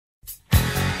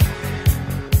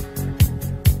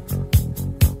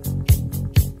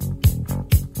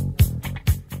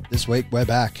this week. We're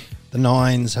back. The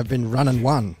Nines have been run and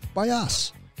won by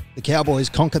us. The Cowboys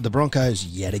conquered the Broncos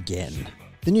yet again.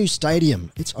 The new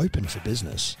stadium, it's open for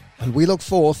business. And we look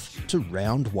forth to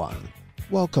round one.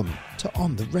 Welcome to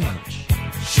On the Ranch.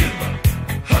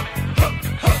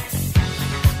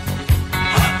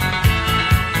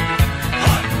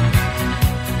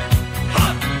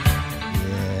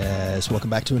 Yes, welcome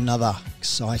back to another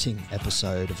exciting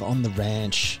episode of On the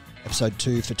Ranch. Episode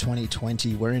 2 for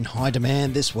 2020. We're in high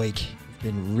demand this week.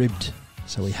 We've been ribbed,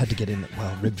 so we had to get in.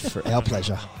 Well, ribbed for our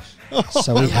pleasure.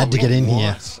 So we had to get in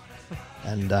here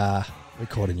and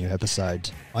record a new episode.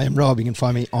 I am Rob. You can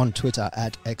find me on Twitter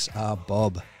at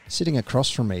XRBob. Sitting across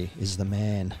from me is the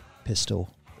man, Pistol.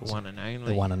 The one and only.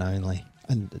 The one and only.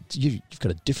 And you've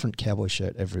got a different cowboy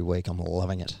shirt every week. I'm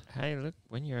loving it. Hey, look,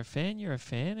 when you're a fan, you're a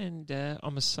fan, and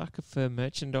I'm a sucker for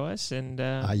merchandise and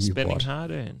you spending what?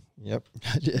 hard-earned. Yep,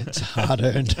 it's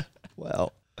hard-earned.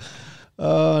 Well,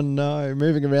 oh no,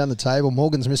 moving around the table.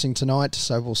 Morgan's missing tonight,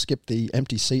 so we'll skip the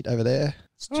empty seat over there.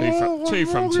 It's two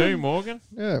from two, Morgan.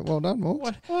 Yeah, well done, Morgan.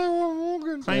 What?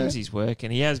 Morgan. Claims he's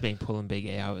working. He has been pulling big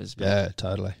hours. But Yeah,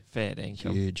 totally. fair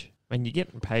dinkum. Huge. When you're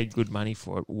getting paid good money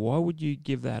for it, why would you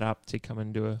give that up to come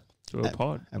and do a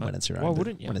pod? And when it's your own, why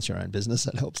wouldn't you? When it's your own business,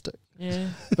 that helps too. Yeah.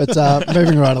 But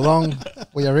moving right along,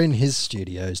 we are in his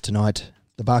studios tonight.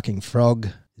 The Barking Frog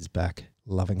is back,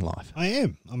 loving life. I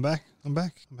am. I'm back. I'm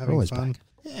having Always fun. back.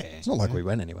 Yeah. It's not like we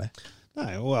went anywhere.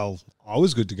 No, well, I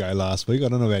was good to go last week. I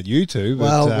don't know about you two. But,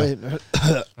 Well,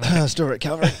 we're still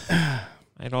recovering.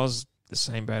 Mate, I was the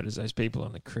same boat as those people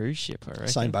on the cruise ship, I reckon.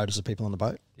 Same boat as the people on the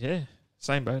boat. Yeah,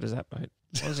 same boat as that boat.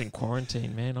 I was in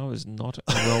quarantine, man. I was not a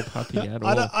well puppy at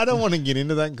all. I don't want to get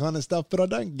into that kind of stuff, but I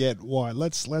don't get why.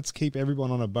 Let's keep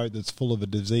everyone on a boat that's full of a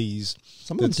disease.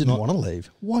 Some of them didn't want to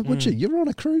leave. Why would you? You're on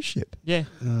a cruise ship. Yeah.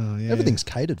 Yeah. Everything's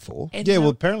catered for. And Yeah, well,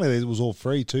 apparently it was all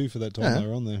free too for that time Yeah. they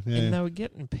were on there. Yeah. And they were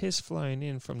getting piss flown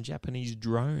in from Japanese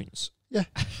drones. Yeah.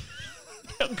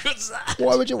 How good's that?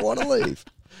 Why would you want to leave?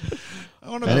 I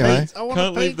want Anyway.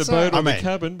 Can't leave the boat on the cabin.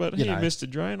 cabin, but you here, know. Mr.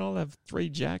 Drone, I'll have 3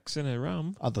 jacks and a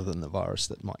rum. Other than the virus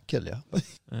that might kill you. But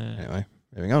Uh, anyway,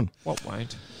 moving on. What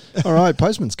won't? All right,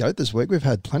 Postman's Goat this week. We've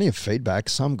had plenty of feedback,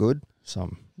 some good,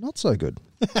 some not so good.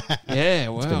 Yeah,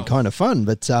 well. It's been kind of fun,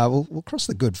 but we'll cross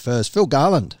the good first. Phil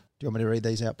Garland. Do you want me to read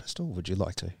these out, Pistol? Would you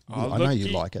like to? I know you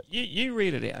like it. You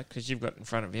read it out because you've got it in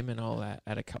front of him, and I'll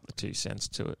add a couple of 2 cents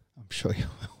to it. I'm sure you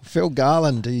will. Phil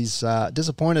Garland, he's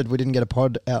disappointed we didn't get a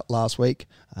pod out last week.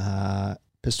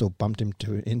 Pistol bumped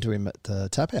into him at the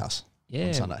Tap House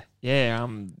on Sunday. Yeah,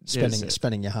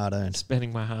 Spending your hard earned.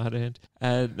 spending my hard earned.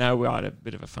 No, we had a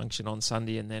bit of a function on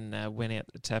Sunday, and then went out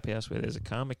to the Tap House where there's a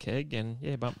Karma keg,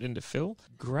 and bumped into Phil.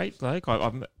 Great bloke.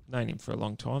 I've known him for a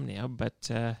long time now, but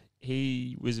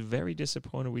he was very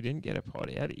disappointed we didn't get a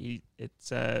pod out. He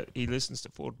listens to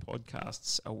 4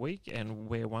 podcasts a week, and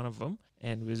we're one of them,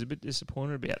 and was a bit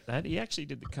disappointed about that. He actually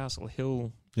did the Castle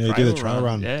Hill. Yeah, he did a trail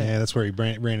run. Yeah. Yeah, that's where he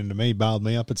ran into me, bailed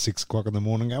me up at 6 o'clock in the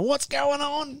morning, going, "What's going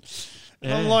on?" And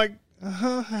Yeah. I'm like,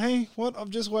 "Hey, what? I've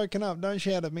just woken up. Don't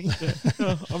shout at me."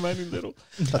 I'm only little.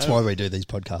 That's why we do these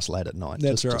podcasts late at night.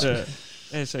 That's right.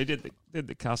 So he did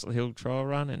the Castle Hill trial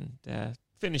run and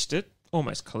finished it.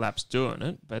 Almost collapsed doing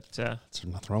it, but There's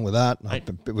nothing wrong with that. Mate.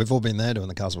 We've all been there doing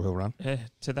the Castle Hill run.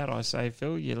 to that I say,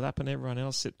 Phil, you're lapping everyone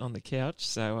else sitting on the couch.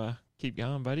 So keep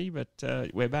going, buddy. But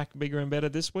we're back bigger and better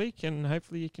this week, and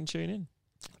hopefully you can tune in.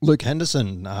 Luke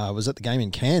Henderson was at the game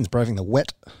in Cairns, braving the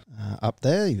wet up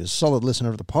there. He was a solid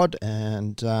listener of the pod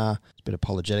and he's a bit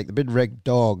apologetic. The Big Red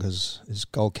Dog, his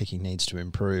goal kicking needs to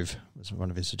improve, was one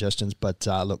of his suggestions. But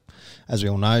look, as we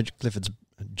all know, Clifford's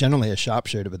generally a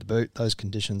sharpshooter with the boot. Those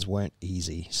conditions weren't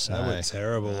easy. So That was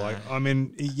terrible.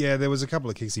 There was a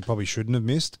couple of kicks he probably shouldn't have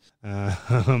missed. But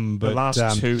The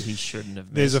last 2 he shouldn't have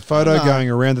missed. There's a photo going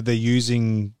around that they're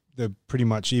using. They're pretty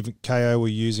much even KO were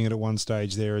using it at one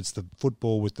stage there. It's the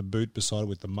football with the boot beside it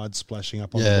with the mud splashing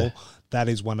up on the ball. That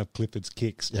is one of Clifford's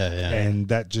kicks. Yeah. And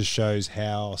that just shows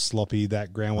how sloppy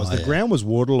that ground was. The ground was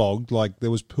waterlogged. Like there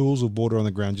was pools of water on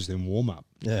the ground just in warm up.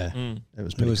 Yeah, it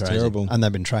was pretty crazy. Terrible. And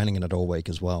they've been training in it all week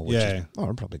as well, which is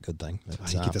probably a good thing.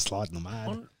 But, You get to slide in the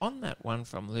mud. On that one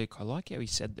from Luke, I like how he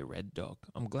said the Red Dog.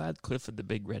 I'm glad Clifford, the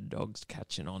Big Red Dog's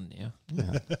catching on now.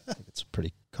 yeah, I think it's a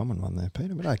pretty common one there,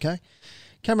 Peter, but okay.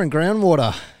 Cameron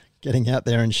Groundwater getting out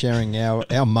there and sharing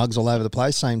our mugs all over the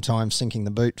place, same time sinking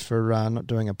the boot for not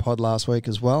doing a pod last week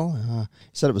as well. He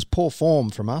said it was poor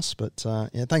form from us, but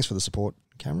thanks for the support,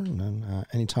 Cameron. And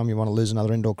anytime you want to lose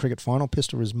another indoor cricket final,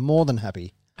 Pistol is more than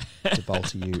happy to bowl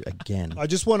to you again. I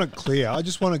just want to clear. I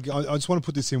just want to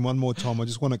put this in one more time. I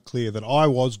just want to clear that I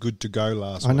was good to go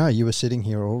last week. I know, you were sitting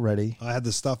here already. I had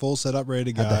the stuff all set up, ready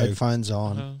to go. Had the headphones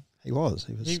on. He was.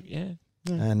 Yeah.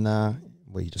 And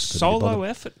we just couldn't be Solo bothered.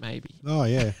 effort, maybe. Oh,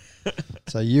 yeah.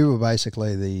 So you were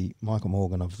basically the Michael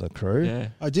Morgan of the crew. Yeah.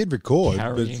 I did record,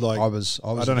 Carrying. but like I was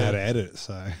I don't know how to edit it,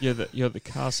 so... You're the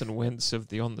Carson Wentz of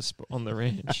the on the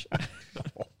ranch.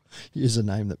 Use a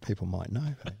name that people might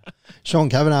know. Sean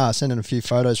Kavanagh sent in a few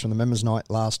photos from the members' night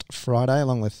last Friday,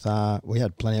 along with we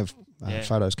had plenty of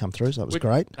photos come through, so that was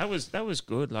great. That was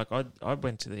good. Like I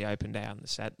went to the open day on the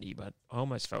Saturday, but I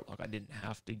almost felt like I didn't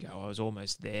have to go. I was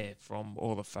almost there from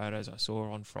all the photos I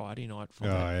saw on Friday night from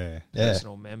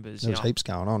personal members. There was heaps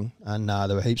going on, and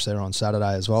there were heaps there on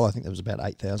Saturday as well. I think there was about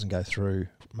 8,000 go through,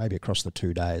 maybe across the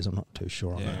 2 days. I'm not too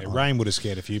sure on that. Rain would have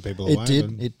scared a few people away.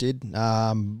 It did.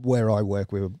 Where I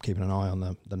work, we were keeping an eye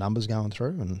on the numbers going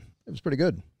through, and it was pretty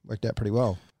good. Worked out pretty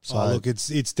well. So look,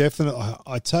 it's definitely.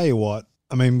 I tell you what.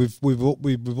 I mean, we've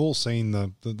all seen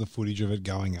the footage of it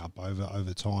going up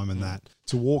over time, and that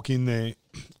to walk in there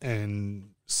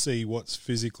and see what's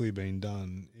physically been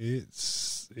done, it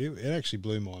actually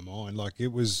blew my mind. Like,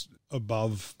 it was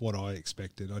above what I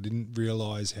expected. I didn't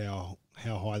realise how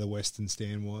high the Western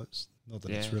Stand was. Not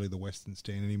that it's really the Western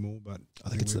Stand anymore, but I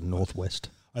think it's the Northwest.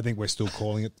 I think we're still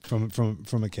calling it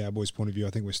from a Cowboys point of view. I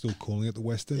think we're still calling it the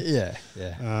Western. Yeah.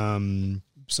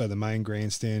 So the main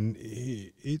grandstand,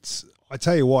 it's. I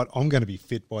tell you what, I'm going to be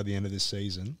fit by the end of this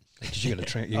season.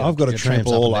 I've got to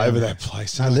trample all over that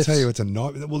place. I tell you, it's a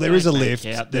nightmare. Well, there is a lift.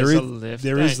 There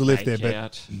is the lift there,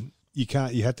 but you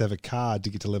can't. You have to have a card to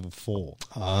get to level 4.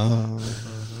 And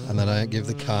they don't give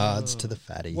the cards to the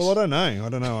fatties. Well, I don't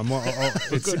know.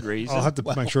 For good reason. I'll have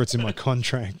to make sure it's in my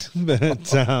contract.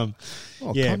 But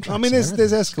yeah, I mean,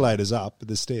 there's escalators up, but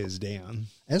there's stairs down.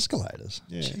 Escalators?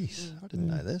 Yeah. Jeez, I didn't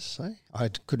know this. I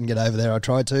couldn't get over there. I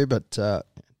tried to, but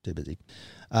too busy.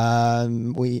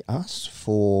 We asked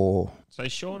for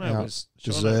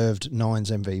deserved Nines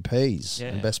MVPs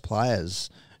and best players.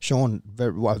 Sean,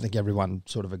 I think everyone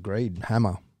sort of agreed.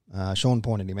 Hammer. Sean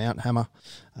pointed him out. Hammer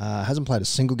hasn't played a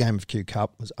single game of Q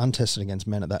Cup, was untested against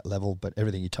men at that level, but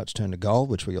everything he touched turned to gold,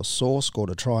 which we all saw.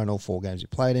 Scored a try in all 4 games he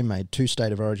played in, made 2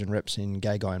 State of Origin reps in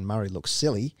Gagai and Murray look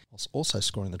silly, whilst also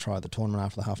scoring the try of the tournament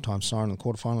after the halftime siren in the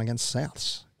quarterfinal against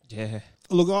Souths. Yeah.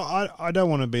 Look, I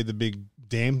don't want to be the big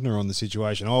dampener on the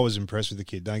situation. I was impressed with the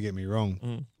kid, don't get me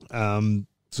wrong.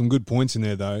 Some good points in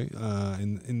there, though,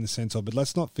 in the sense of, but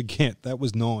let's not forget, that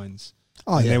was Nines.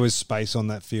 There was space on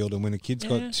that field, and when a kid's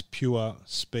got pure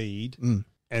speed,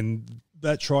 and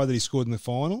that try that he scored in the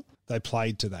final, they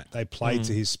played to that. They played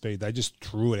to his speed. They just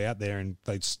threw it out there, and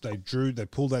they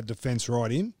pulled that defence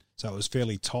right in, so it was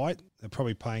fairly tight. They're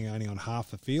probably playing only on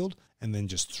half the field, and then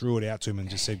just threw it out to him and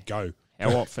just said, go.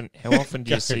 How often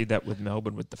do you see that with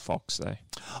Melbourne with the Fox, though?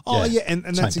 Oh, yeah, and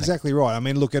that's exactly right. I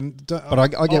mean, look... But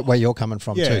I get where you're coming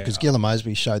from, too, because Gillum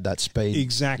Mosby showed that speed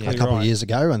a couple of years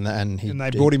ago, and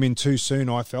they brought him in too soon,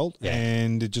 I felt,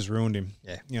 and it just ruined him.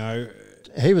 Yeah. You know...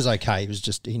 He was okay.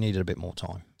 He needed a bit more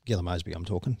time. Gillum Mosby, I'm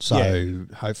talking. So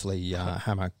hopefully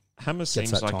Hammer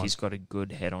seems like he's got a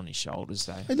good head on his shoulders,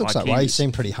 though. He looks that way. He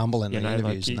seemed pretty humble in the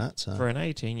interviews and that. So. For an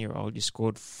 18-year-old, you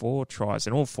scored 4 tries,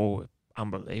 and all 4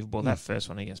 unbelievable. That first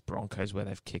one against Broncos where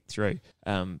they've kicked through,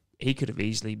 he could have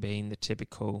easily been the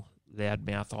typical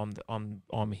loudmouth.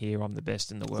 I'm here. I'm the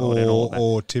best in the world,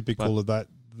 or typical of that.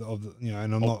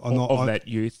 And I'm not that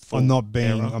youth. Trying not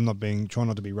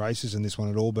to be racist in this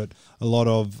one at all, but a lot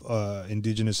of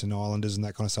Indigenous and Islanders and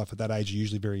that kind of stuff at that age are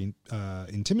usually very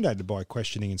intimidated by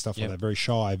questioning and stuff like that. Very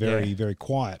shy, very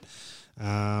quiet.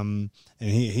 And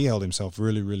he held himself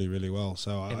really, really, really well.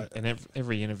 So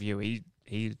every interview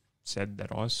he said that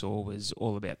I saw was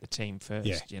all about the team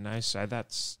first, so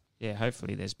that's,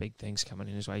 hopefully there's big things coming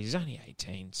in his way. He's only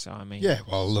 18, so I mean... Yeah,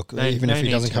 well, look, even if he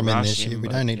doesn't come in this year, we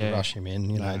don't need to rush him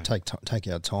in, take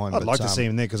our time. I'd like to see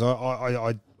him there because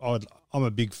I'm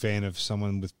a big fan of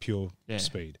someone with pure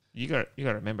speed. You got to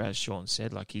remember, as Sean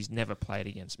said, like he's never played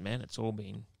against men. It's all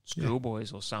been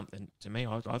schoolboys or something. To me,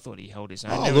 I thought he held his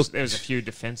own. There was a few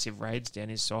defensive raids down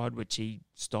his side which he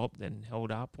stopped and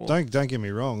held up. Don't get me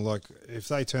wrong. Like if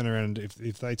they turn around,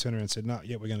 if they turn around and said, "No,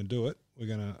 we're going to do it," I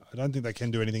don't think they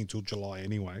can do anything till July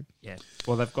anyway. Yeah.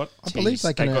 Well, they've got. I believe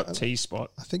they got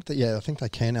T-spot. I think they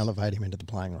can elevate him into the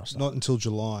playing roster. Not until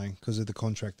July because of the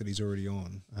contract that he's already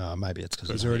on. Maybe it's because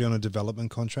he's already on a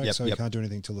development contract, so he can't do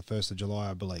anything till the 1st of July,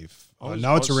 I believe. I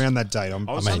know it's around that date. I'm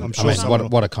sure.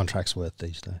 What are contracts worth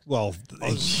these days? Well,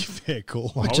 fair call.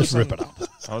 Just rip it up.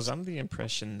 I was under the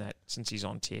impression that since he's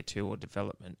on tier 2 or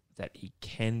development, that he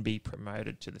can be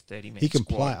promoted to the 30-man squad. He can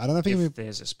play. I don't know if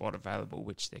there's a spot available,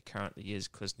 which there currently is.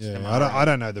 Cause I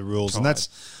don't know the rules, and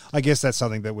I guess that's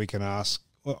something that we can ask.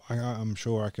 Well, I'm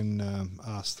sure I can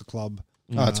ask the club.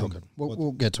 It's all good.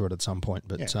 We'll get to it at some point,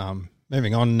 but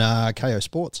Moving on, KO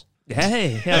Sports.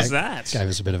 Hey, how's that? Gave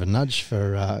us a bit of a nudge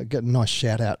for get a nice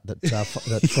shout out that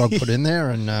that Frog put in there,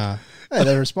 and hey,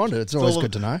 they responded. It's always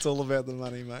good to know. It's all about the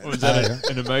money, mate. Or was that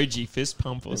an emoji fist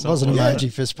pump or It something? was an emoji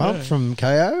fist pump from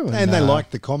KO, And they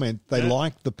liked the comment. They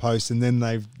liked the post, and then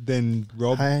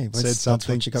Rob said something. That's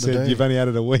what you gotta do. You've only had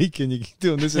it a week, and you're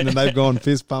doing this, and then they've gone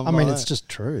fist pump. I mean, like it's that. just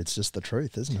true. It's just the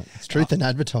truth, isn't it? It's truth in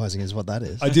advertising is what that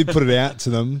is. I did put it out to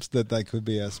them that they could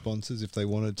be our sponsors if they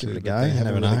wanted to. Give it a but go. They You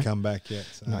haven't never really know. come back yet.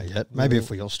 So. Not yet. Maybe if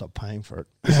we all stop paying for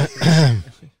it.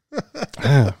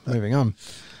 Moving on.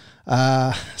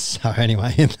 So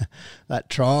anyway, in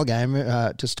that trial game,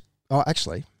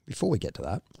 actually, before we get to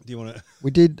that, Do you want to?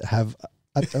 we did have,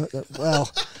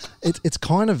 it's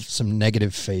kind of some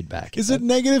negative feedback. Is it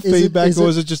negative Is it- feedback, is or it-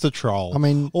 is it just a troll? I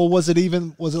mean, or was it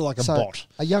like a so bot?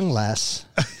 a young lass.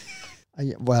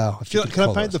 If you could Can I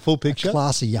call paint it the full picture? A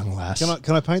classy young lass.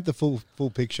 Can I paint the full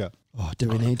picture? Oh, do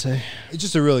we need to? It's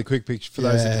just a really quick picture for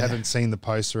those that Yeah. haven't seen the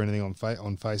post or anything on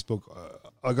Facebook.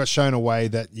 I got shown a way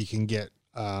that you can get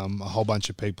a whole bunch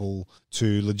of people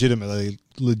to legitimate.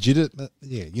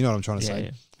 Yeah, you know what I'm trying to say.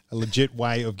 Yeah. A legit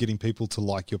way of getting people to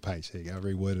like your page. There you go. I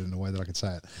reworded it in a way that I can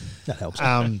say it. That helps.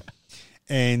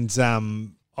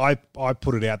 I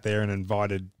put it out there and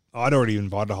invited. I'd already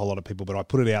invited a whole lot of people, but I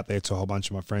put it out there to a whole bunch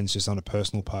of my friends just on a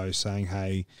personal post saying,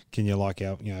 "Hey, can you like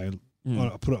our, I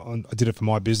put it on. I did it for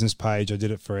my business page. I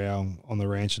did it for our On the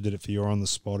Ranch. I did it for your On the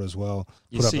Spot as well.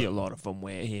 You see a lot of them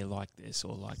where here like this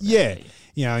or like that.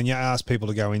 Yeah, and you ask people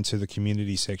to go into the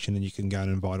community section and you can go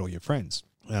and invite all your friends.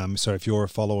 So if you're a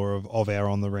follower of our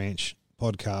On the Ranch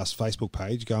podcast Facebook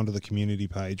page, go onto the community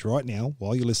page right now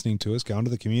while you're listening to us. Go onto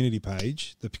the community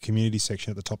page, the community section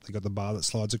at the top. They've got the bar that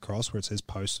slides across where it says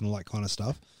post and all that kind of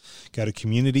stuff. Go to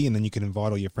community and then you can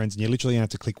invite all your friends, and you literally have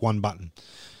to click one button.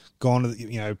 Gone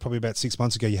to probably about 6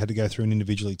 months ago, you had to go through and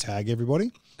individually tag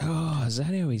everybody. Oh, is that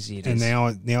how easy it And is? now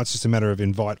it's just a matter of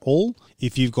invite all.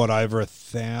 If you've got over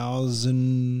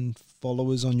 1,000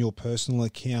 followers on your personal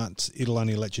account, it'll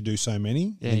only let you do so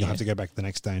many. And you'll have to go back the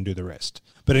next day and do the rest.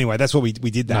 But anyway, that's what we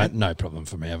did that. No problem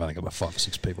for me. I've only got about 5 or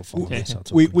 6 people following me. So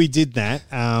it's all We did that,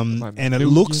 and it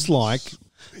looks like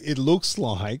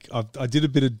I did a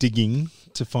bit of digging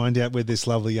to find out where this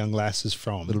lovely young lass is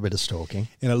from. a little bit of stalking.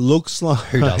 And it looks like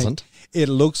Who doesn't? It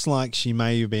looks like she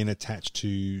may have been attached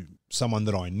to someone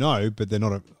that I know, but they're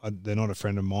not a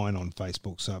friend of mine on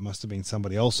Facebook. So it must have been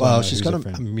somebody else. I Well, know she's who's got a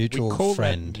friend. mutual We call that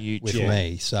friend with mutual.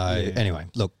 me. So anyway,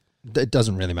 look, it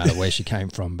doesn't really matter where she came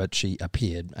from, but she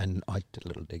appeared, and I did a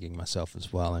little digging myself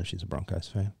as well, and she's a Broncos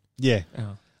fan. Yeah.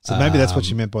 Oh. So maybe that's what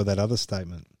she meant by that other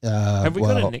statement. Have we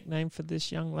got a nickname for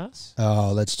this young lass?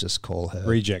 Oh, let's just call her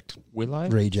Reject. Willow?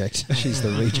 Reject. She's the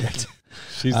reject.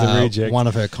 She's the reject. One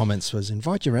of her comments was,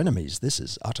 "Invite your enemies. This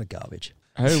is utter garbage."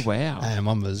 Oh, wow. And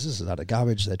one was, "This is utter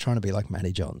garbage. They're trying to be like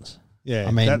Matty Johns." Yeah,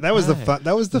 I mean, that was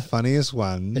the funniest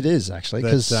one. It is actually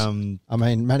because I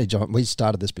mean, Matty John. We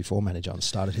started this before Matty John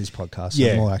started his podcast.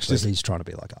 So more actually, he's trying to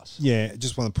be like us. Yeah,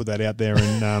 just want to put that out there,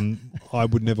 and I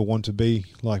would never want to be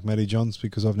like Matty Johns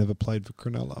because I've never played for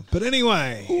Cronulla. But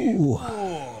anyway,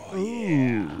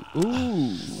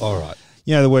 All right.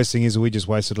 the worst thing is we just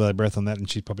wasted a lot of breath on that, and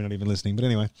she's probably not even listening. But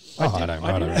anyway,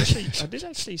 I did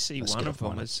actually see Let's one get of up on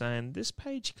them it. as saying this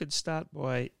page could start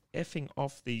by effing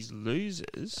off these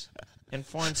losers and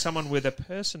find someone with a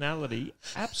personality,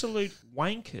 absolute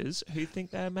wankers who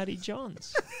think they're Matty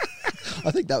Johns.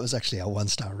 I think that was actually our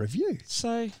 1-star review.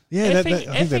 So Yeah, I think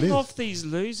that effing is. off these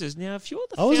losers. Now, if you're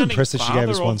the I was founding impressed that she gave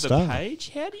us father 1 of the star. page,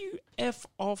 how do you F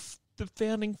off the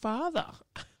founding father?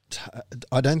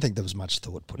 I don't think there was much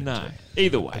thought put into No, it.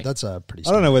 either But way. that's a pretty.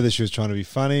 I don't know whether she was trying to be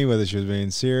funny, whether she was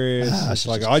being serious. It's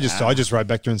like I just wrote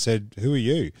back to her and said, "Who are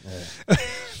you?" Yeah.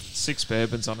 6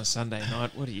 bourbons on a Sunday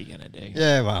night. What are you going to do?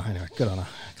 Yeah, well, anyway, good on her.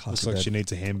 Looks Classic like bird. she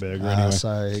needs a hamburger anyway.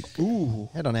 So,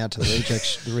 head on out to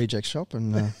the reject shop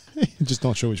and Just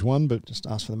not sure which one, but just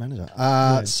ask for the manager.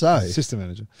 yeah, So, assistant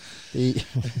manager.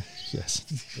 yes,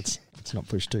 let's not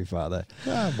push too far there.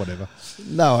 Whatever.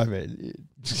 No, I mean,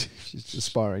 she's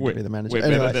aspiring to be the manager. We're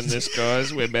Anyway. better than this,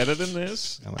 guys. We're better than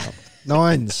this. Coming up.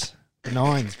 Nines. The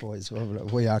Nines, boys.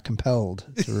 We are compelled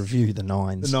to review the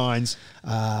Nines. The Nines.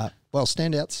 Well,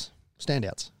 standouts.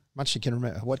 Much you can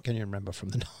remember. What can you remember from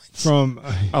the Nines? From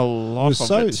A lot it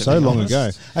was of it, to so be long honest.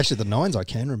 ago. Actually, the Nines I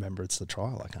can remember. It's the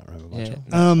trial I can't remember much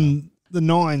Yeah. of. The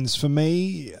Nines for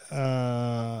me.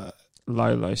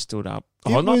 Lolo stood up.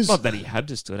 It was- Not that he had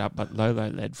to stood up, but Lolo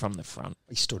led from the front.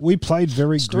 He stood. We played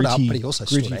very Stood up, gritty, but he also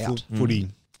stood gritty out. footy.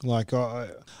 Like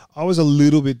I was a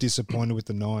little bit disappointed with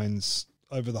the Nines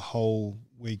over the whole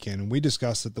weekend, and we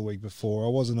discussed it the week before. I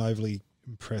wasn't overly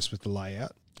impressed with the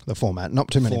layout. The format. Not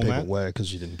too many Format. people were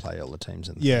because you didn't play all the teams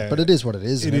in the Yeah. but it is what it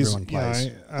is. And everyone plays.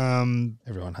 You know,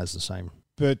 Everyone has the same.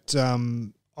 but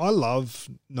I love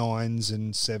 9s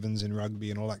and 7s in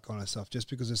rugby and all that kind of stuff just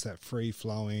because it's that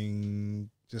free-flowing,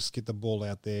 just get the ball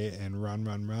out there and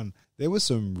run. There was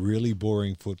some really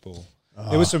boring football.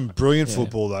 There was some brilliant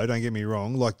football, though, don't get me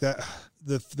wrong. Like that,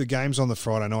 the games on the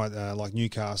Friday night, like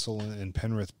Newcastle and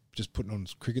Penrith just putting on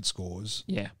cricket scores.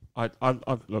 Yeah.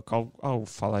 I'll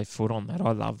follow foot on that.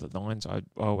 I love the Lions. I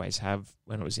always have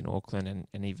when it was in Auckland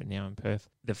and even now in Perth.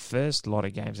 The first lot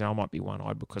of games, and I might be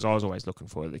one-eyed because I was always looking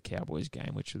forward to the Cowboys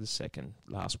game, which was the second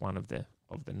last one of the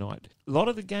night. A lot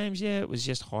of the games, it was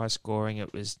just high scoring.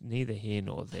 It was neither here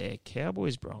nor there.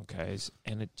 Cowboys, Broncos,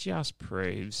 and it just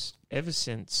proves ever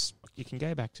since you can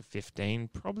go back to 15,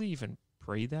 probably even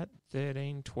pre that,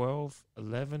 13, 12,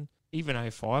 11, even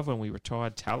 05 when we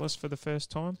retired Tallis for the first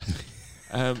time.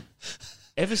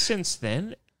 Ever since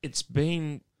then, it's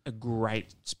been a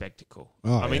great spectacle.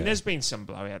 I mean, there's been some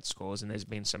blowout scores and there's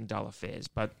been some dull affairs,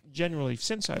 but generally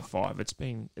since 05, it's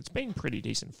been pretty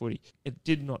decent footy. It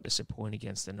did not disappoint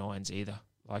against the Nines either.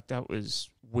 Like that was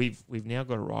we've now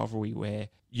got a rivalry where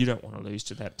you don't want to lose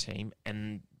to that team,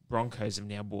 and Broncos have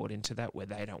now bought into that where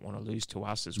they don't want to lose to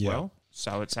us as well.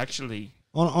 So it's actually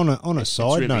On a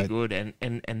side really note, good,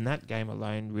 and that game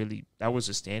alone really that was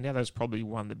a standout. That was probably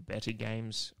one of the better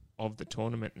games of the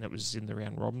tournament, and it was in the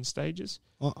round robin stages.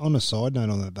 on a side note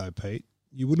on that though, Pete,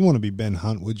 you wouldn't want to be Ben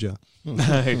Hunt, would you? No.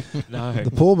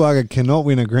 The poor bugger cannot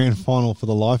win a grand final for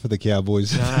the life of the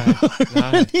Cowboys.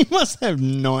 No. He must have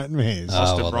nightmares.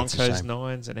 Lost to well, that's a Broncos shame.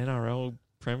 Nines, an NRL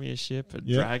Premiership, a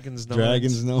Yep. Dragons Nines.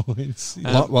 Dragons Nines.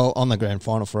 Well, on the grand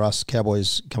final for us,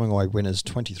 Cowboys coming away winners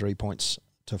 23 points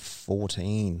to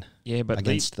 14 Yeah, but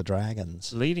against the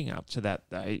Dragons. leading up to that,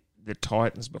 though, the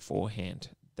Titans beforehand,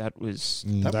 that was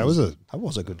That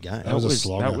was a good game. That was a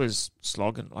slogger. That was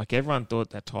slogging. Like everyone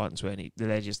thought that Titans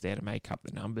they're just there to make up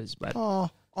the numbers. But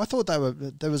I thought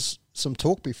there was some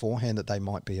talk beforehand that they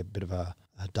might be a bit of a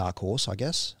dark horse, I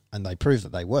guess, and they proved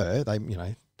that they were. They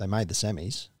made the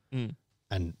semis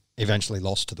and eventually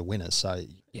lost to the winners. So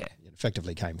yeah, it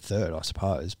effectively came third, I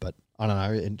suppose. But I don't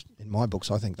know. In my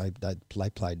books, I think they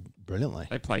played brilliantly.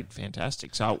 they played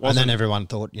fantastic. So it And wasn't. then everyone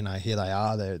thought, here they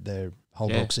are. They're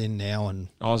Holbrook's in now, and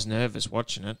I was nervous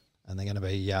watching it. they're going to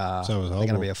be So was they're going to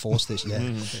Holbrook. be a force this year,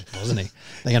 wasn't he?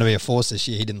 They're going to be a force this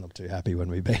year. He didn't look too happy when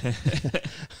we beat him.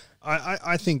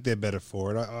 I think they're better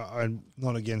for it. I'm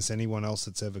not against anyone else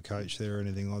that's ever coached there or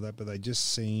anything like that, but they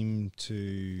just seem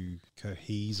to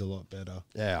cohese a lot better.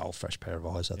 Yeah, old fresh pair of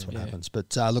eyes. That's what Yeah. happens.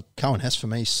 But look, Cohen Hess for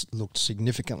me looked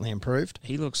significantly improved.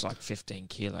 He looks like 15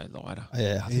 kilo lighter,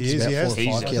 Yeah, I think He he's is. He about has. 4 or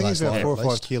 5 I think kilos he's about lighter 4 or at 5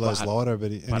 least. kilos But- lighter,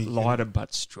 but lighter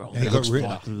but strong. And he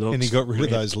got rid of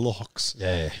ripped. those locks.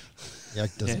 Yeah,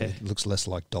 doesn't Yeah. He looks less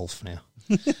like Dolph now.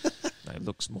 No, it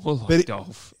looks more like But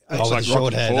Dolph. Oh, Looks with like the short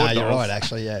Rocky hair. Ford No, you're Dolph. right.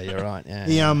 Actually, yeah, you're right.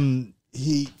 Yeah,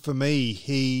 He for me,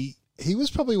 he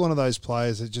was probably one of those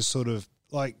players that just sort of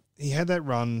like he had that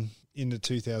run into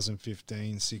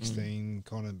 2015, 16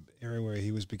 kind of era where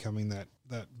he was becoming that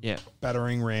Yeah,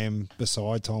 battering ram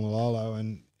beside Tomalolo,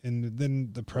 and then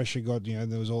the pressure got,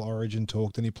 there was all Origin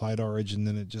talk, then he played Origin,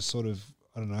 then it just sort of,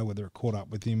 I don't know whether it caught up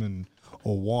with him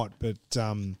or what, but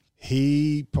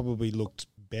he probably looked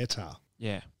better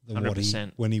yeah, than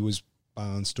 100%. when he was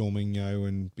barnstorming,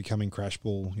 and becoming crash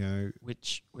ball,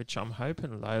 Which I'm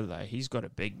hoping Lolo, he's got a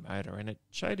big motor, and it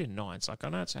showed in Nines. Like I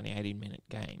know it's only 80-minute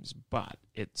games, but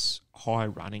it's high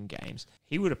running games.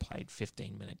 He would have played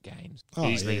 15-minute games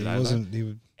easily. he Lolo. wasn't. He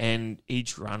would, And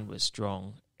each run was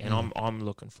strong. And I'm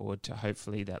looking forward to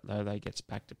hopefully that Lolo gets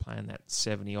back to playing that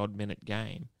 70-odd minute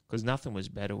game, because nothing was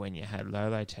better when you had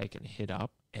Lolo taking a hit up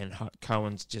and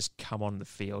Cohen's just come on the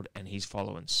field and he's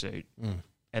following suit.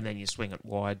 And then you swing it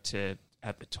wide to,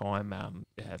 at the time,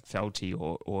 Felty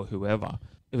or whoever.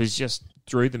 It was just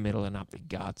through the middle and up the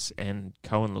guts, and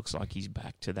Cohen looks like he's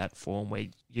back to that form where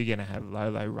you're going to have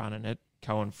Lolo running it,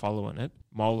 Cohen following it,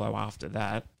 Molo after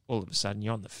that. All of a sudden,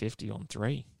 you're on the 50 on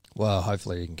 3. Well,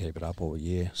 hopefully you can keep it up all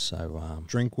year. So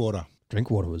Drinkwater.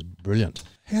 Drinkwater was brilliant.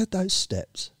 How'd those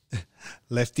steps?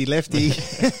 Lefty.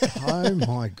 Oh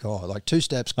my God! Like 2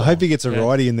 steps. I hope he gets a Yeah.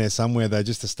 righty in there somewhere, though,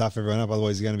 just to stuff everyone up.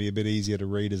 Otherwise, it's going to be a bit easier to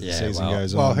read as the season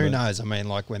goes on. Well, who but- knows? I mean,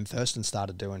 like when Thurston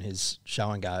started doing his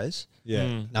show and goes,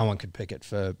 Yeah. no one could pick it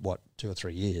for 2 or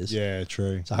 3 years. Yeah,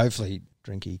 true. So hopefully,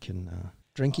 Drinky can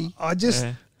Drinky. I just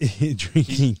Yeah.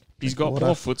 drinking, He's got Water.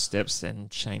 more footsteps than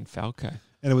Shane Falco.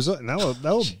 and it was they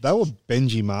were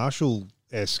Benji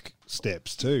Marshall-esque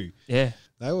steps too. Yeah.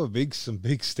 They were some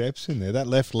big steps in there. That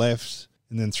left,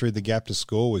 and then through the gap to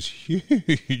score was huge.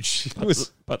 It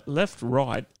was But left,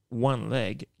 right, one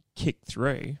leg, kick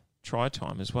through try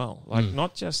time as well. Like,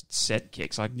 not just set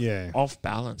kicks, like off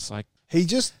balance. Like,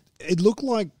 it looked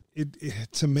like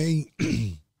it to me,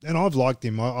 and I've liked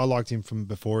him. I liked him from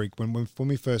before. When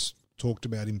we first talked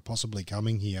about him possibly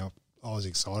coming here, I was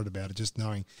excited about it, just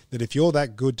knowing that if you're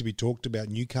that good to be talked about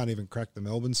and you can't even crack the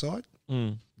Melbourne side,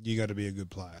 you got to be a good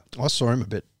player. I saw him a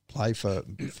bit play for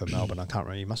Melbourne. I can't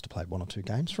remember. He must have played 1 or 2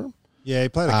 games for him. Yeah, he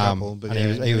played a couple, but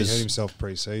he was hurt himself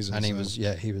pre-season. And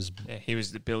so. he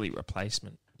was the Billy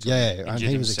replacement. And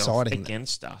he was exciting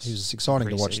against us. He was exciting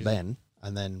to watch then.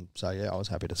 And then, I was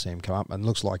happy to see him come up. And it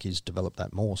looks like he's developed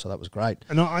that more, so that was great.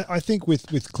 And I think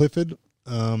with Clifford,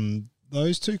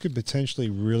 those two could potentially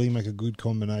really make a good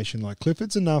combination. Like,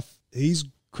 Clifford's enough, he's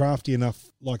crafty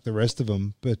enough like the rest of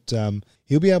them, but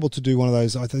he'll be able to do one of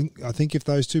those. I think if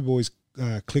those two boys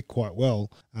click quite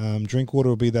well, Drinkwater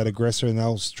will be that aggressor and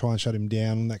they'll try and shut him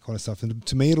down and that kind of stuff. And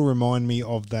to me, it'll remind me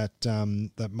of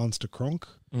that Munster Cronk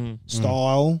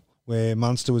style where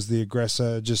Munster was the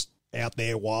aggressor, just out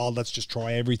there wild, let's just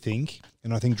try everything.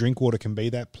 And I think Drinkwater can be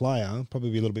that player,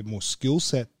 probably be a little bit more skill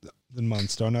set than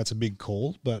Munster. I know it's a big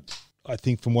call, but I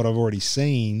think from what I've already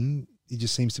seen, he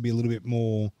just seems to be a little bit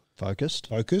more focused.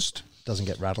 Doesn't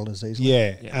get rattled as easily.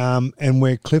 Yeah. And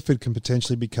where Clifford can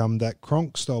potentially become that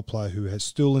Cronk style player who has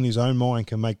still in his own mind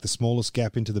can make the smallest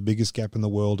gap into the biggest gap in the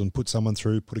world and put someone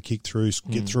through, put a kick through,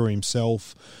 get through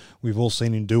himself. We've all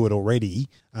seen him do it already.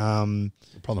 The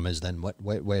problem is then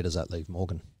where does that leave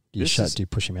Morgan? Do you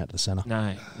push him out to the centre?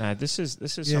 No. This is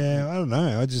something. Yeah, I don't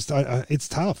know. It's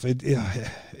tough.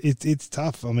 It's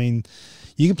tough. I mean,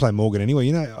 you can play Morgan anyway.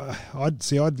 You know, I'd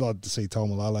like to see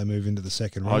Taumalolo move into the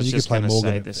second round. You can play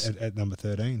Morgan at number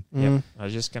 13. Yep. I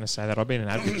was just going to say that. I've been an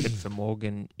advocate for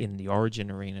Morgan in the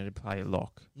Origin arena to play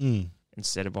lock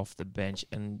instead of off the bench.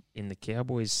 And in the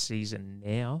Cowboys season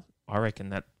now, I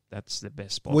reckon that's the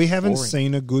best spot. We haven't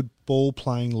seen a good ball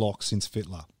playing lock since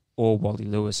Fittler. Or Wally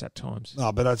Lewis at times.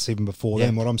 Oh, but that's even before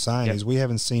then. What I'm saying is we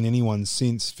haven't seen anyone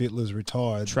since Fittler's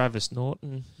retired. Travis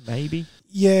Norton, maybe?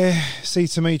 Yeah. See,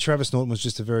 to me, Travis Norton was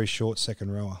just a very short second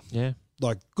rower. Yeah.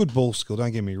 Like, good ball skill,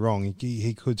 don't get me wrong.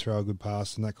 He could throw a good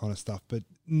pass and that kind of stuff, but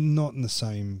not in the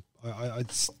same...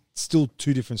 It's still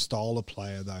two different style of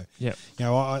player, though. Yeah. You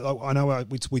know, I know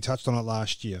we touched on it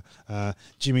last year.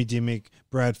 Jimmy Dimmick,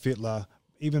 Brad Fittler...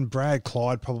 Even Brad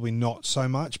Clyde, probably not so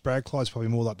much. Brad Clyde's probably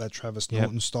more like that Travis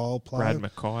Norton style player. Brad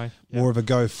Mackay. More of a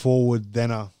go forward than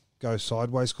a go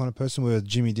sideways kind of person, where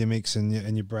Jimmy Dimmicks and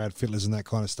your Brad Fittlers and that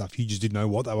kind of stuff, you just didn't know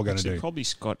what they were going to do. Probably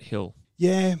Scott Hill.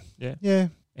 Yeah.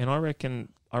 And I reckon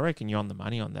you're on the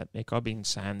money on that, Mick. I've been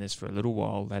saying this for a little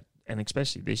while, and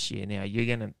especially this year now, you're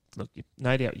going to, look,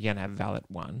 no doubt you're going to have Val at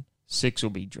 1. 6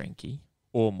 will be Drinky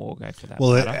or Morgan for that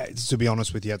matter. To be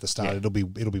honest with you, at the start, it'll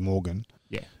be Morgan.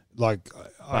 Yeah. Like,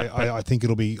 I think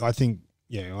it'll be, I mean,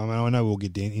 I know we'll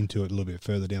get into it a little bit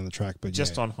further down the track, but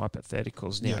just on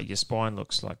hypotheticals now, your spine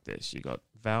looks like this. You got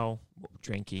Val,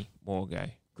 Drinky,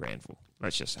 Morgan, Granville.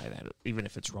 Let's just say that, even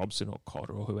if it's Robson or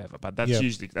Cotter or whoever, but that's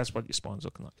that's what your spine's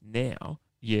looking like. Now,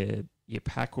 your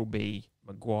pack will be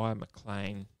Maguire,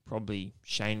 McLean, probably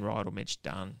Shane Wright or Mitch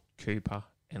Dunn, Cooper,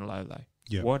 and Lolo.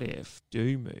 Yep. What if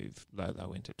do move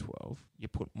Lolo into 12, you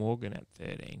put Morgan at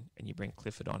 13, and you bring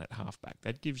Clifford on at halfback?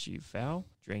 That gives you Val,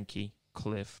 Drinky,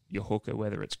 Cliff, your hooker,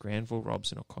 whether it's Granville,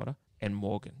 Robson or Cotter, and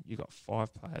Morgan. You got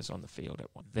 5 players on the field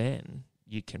at one. Then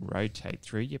you can rotate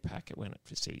through your packet when it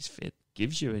sees fit.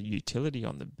 Gives you a utility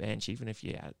on the bench, even if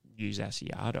you use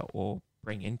Asiata or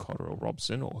bring in Cotter or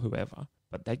Robson or whoever.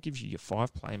 But that gives you your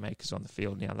 5 playmakers on the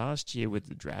field. Now, last year with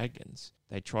the Dragons,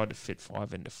 they tried to fit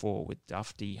 5 into 4 with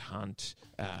Dufty, Hunt,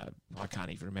 I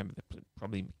can't even remember,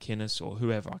 probably McInnes or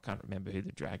whoever. I can't remember who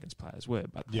the Dragons players were,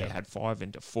 but they had 5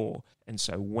 into 4. And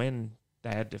so when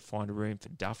they had to find a room for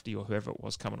Dufty or whoever it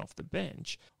was coming off the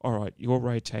bench, all right, you're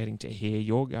rotating to here,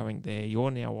 you're going there, you're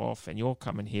now off, and you're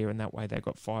coming here, and that way they've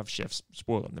got 5 chefs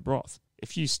spoiling the broth.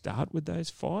 If you start with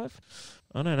those 5,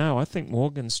 I don't know. I think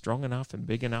Morgan's strong enough and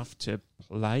big enough to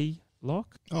play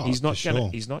lock. Oh, he's not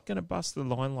going to bust the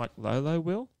line like Lolo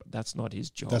will, but that's not his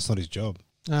job. That's not his job.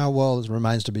 Well, it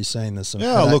remains to be seen. There's some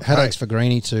headaches for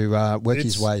Greeny to work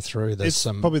his way through. It's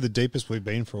probably the deepest we've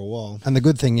been for a while. And the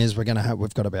good thing is we've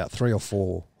got about 3 or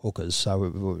 4 hookers,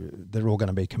 so they're all going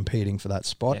to be competing for that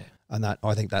spot. Yeah. And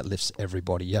I think that lifts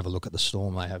everybody. You have a look at the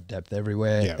Storm; they have depth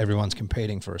everywhere. Yep. Everyone's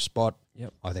competing for a spot.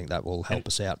 Yep. I think that will help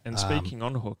us out. And speaking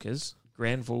on hookers,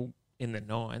 Granville in the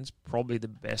 9s, probably the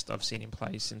best I've seen him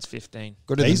play since 15.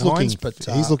 Good in the 9s,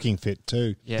 but he's looking fit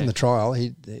too. Yeah. In the trial,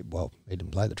 he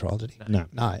didn't play the trial, did he? No.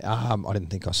 I didn't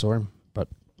think I saw him, but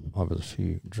I was a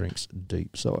few drinks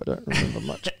deep, so I don't remember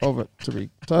much of it, to be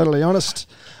totally honest.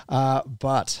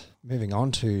 But moving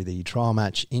on to the trial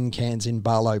match in Cairns in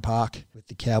Barlow Park with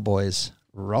the Cowboys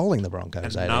rolling the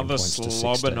Broncos 18 Another points to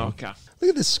slobber 16. knocker. Look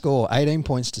at this score, 18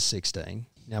 points to 16.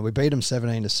 Now, we beat them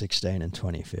 17 to 16 in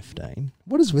 2015.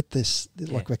 What is with this?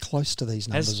 Like, we're close to these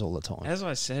numbers all the time. As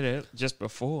I said it just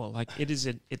before, like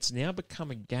it's now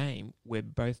become a game where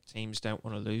both teams don't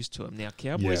want to lose to them. Now,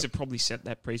 Cowboys have probably set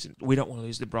that precedent. We don't want to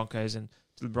lose the Broncos, and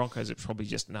to the Broncos, it's probably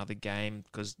just another game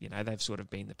because they've sort of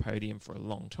been the podium for a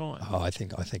long time. Oh, I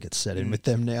think it's set in with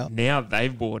them now. Now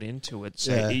they've bought into it.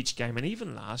 So each game, and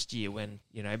even last year when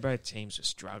both teams were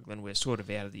struggling, we're sort of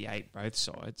out of the 8 both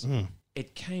sides.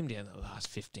 It came down to the last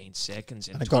 15 seconds,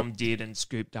 and Tom did and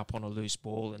scooped up on a loose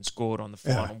ball and scored on the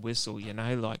final whistle.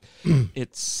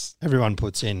 It's everyone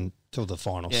puts in till the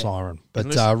final siren. But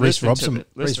Reece Robson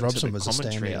was a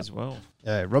standout as well.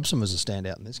 Yeah, Robson was a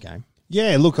standout in this game.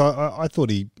 Yeah, look, I thought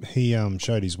he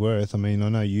showed his worth. I mean, I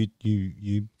know you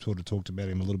sort of talked about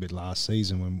him a little bit last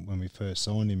season when we first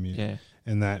signed him.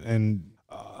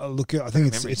 Look, I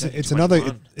think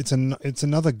it's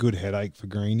another good headache for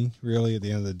Greeny. Really, at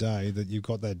the end of the day, that you've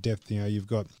got that depth. You've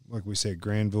got, like we said,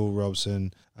 Granville,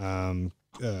 Robson,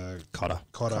 Cotter,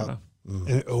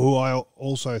 who I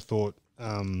also thought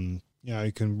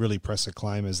he can really press a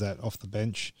claim as that off the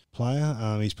bench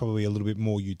player. He's probably a little bit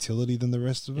more utility than the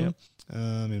rest of them,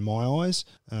 in my eyes.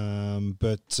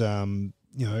 It's one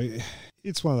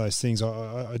of those things.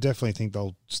 I definitely think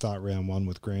they'll start round 1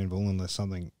 with Granville unless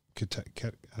something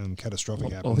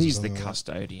catastrophic happens. Well, he's the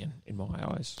custodian in my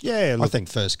eyes. Yeah, I think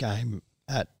first game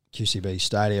at QCB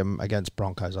Stadium against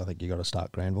Broncos, I think you got to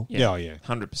start Granville. Yeah,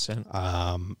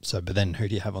 100%. But then who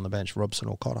do you have on the bench, Robson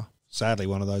or Cotter? Sadly,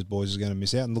 one of those boys is going to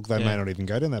miss out. And look, they may not even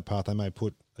go down that path. They may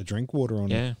put a drink water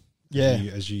on as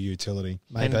your utility.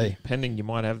 Maybe. Pending you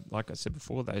might have, like I said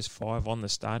before, those 5 on the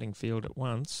starting field at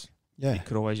once. Yeah. You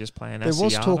could always just play an There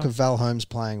was Asiata. talk of Val Holmes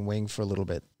playing wing for a little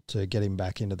bit to get him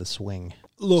back into the swing.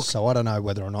 Look, so I don't know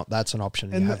whether or not that's an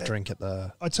option. You have drink at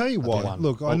the. I tell you what.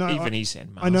 Look, I know. Even he said,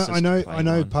 I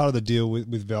know. Part of the deal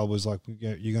with Val was like,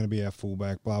 you're going to be our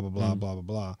fullback. Blah blah blah blah blah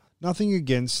blah. Nothing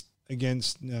against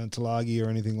Talagi or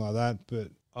anything like that, but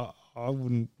I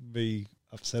wouldn't be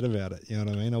upset about it. You know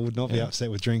what I mean? I would not be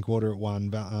upset with Drinkwater at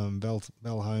 1, Val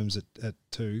Holmes at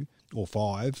 2 or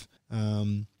 5.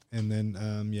 And then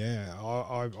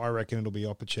I reckon it'll be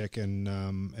Opacek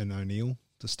and O'Neill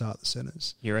to start the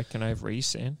centres. You reckon over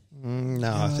Esan?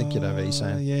 No, I think you'd have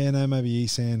Esan. Maybe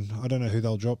Esan. I don't know who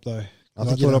they'll drop though. I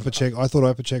thought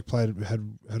Opacek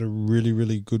had a really,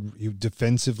 really good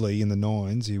defensively in the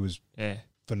 9s. He was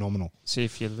phenomenal. See,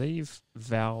 if you leave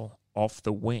Val off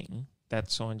the wing, that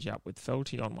signs you up with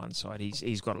Felty on one side.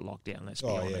 He's got it locked down, let's be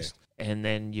honest. And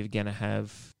then you're going to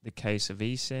have the case of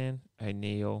Esan,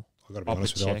 O'Neill, I've got to be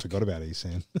honest with you, I forgot about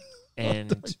Esan.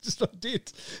 And I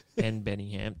did. And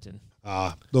Benny Hampton.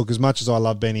 Look, as much as I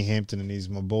love Benny Hampton and he's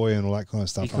my boy and all that kind of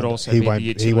stuff, he could also be the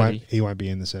utility. He won't be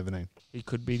in the 17. He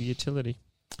could be the utility.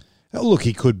 Look,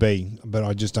 he could be, but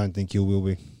I just don't think he will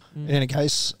be. In any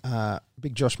case,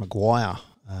 big Josh Maguire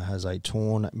has a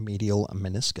torn medial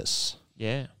meniscus.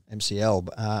 Yeah.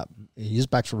 MCL. He is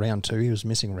back for round 2. He was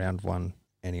missing round 1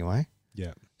 anyway.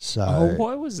 Yeah. So.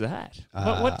 Why was that?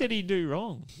 What did he do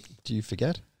wrong? Do you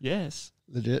forget? Yes.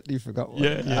 Legit, you forgot what?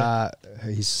 Yeah.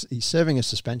 He's serving a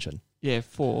suspension. Yeah,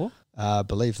 for? I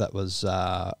believe that was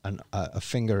a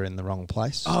finger in the wrong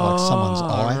place, like someone's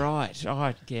eye.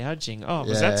 Right, gouging. Oh,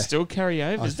 was that still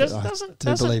carryovers? Doesn't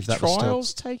believe that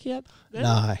trials take you out there?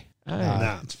 No.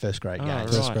 No. It's first grade games. Right.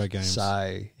 First grade games.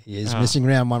 So he is missing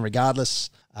round 1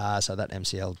 regardless. So that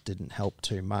MCL didn't help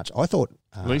too much. I thought...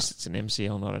 at least it's an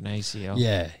MCL, not an ACL.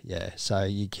 Yeah. So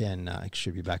you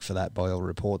should be back for that by all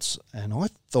reports. And I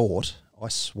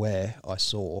swear I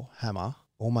saw Hammer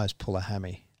almost pull a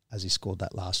hammy as he scored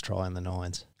that last try in the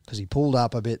 9s. Because he pulled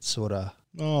up a bit sort of...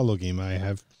 Oh, look, he may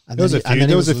have. And there was a few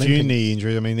limping. knee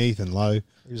injuries. I mean, Ethan Lowe.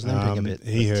 He was limping a bit.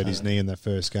 He hurt his knee in that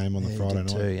first game on the Friday night.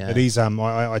 Too, yeah. But he's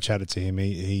I chatted to him.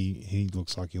 He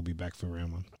looks like he'll be back for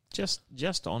round 1.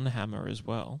 Just on Hammer as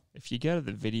well, if you go to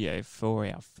the video for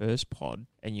our first pod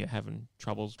and you're having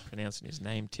troubles pronouncing his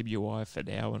name, Tibuai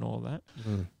Fadao and all that,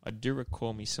 I do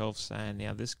recall myself saying,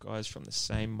 now this guy's from the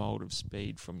same mould of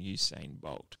speed from Usain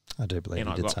Bolt. I do believe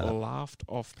and he did say that. And I got laughed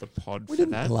off the pod we for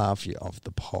didn't that. laugh you off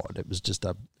the pod. It was just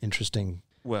a interesting...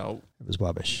 Well... It was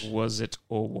rubbish. Was it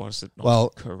or was it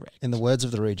not correct? In the words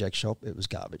of the reject shop, it was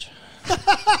garbage.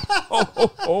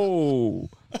 Oh.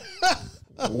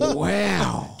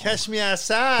 Wow. Catch me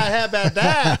outside. How about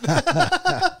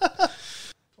that?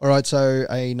 All right, so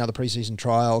another preseason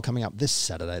trial coming up this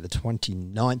Saturday, the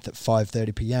 29th at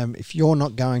 5:30 p.m. If you're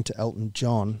not going to Elton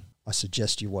John, I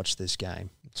suggest you watch this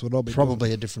game. That's what I'll be Probably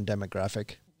doing. a different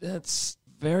demographic. That's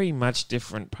very much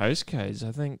different postcodes,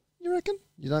 I think. You reckon?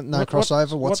 You don't know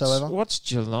crossover whatsoever? What's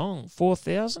Geelong?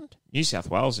 4,000? New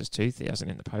South Wales is 2,000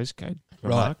 in the postcode.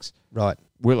 Right. Right.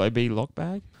 Will it be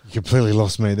Lockbag? You completely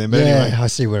lost me then. But Yeah, anyway. I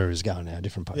see where it was going now.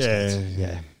 Different postcodes.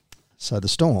 Yeah. So the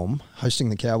Storm hosting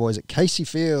the Cowboys at Casey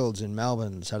Fields in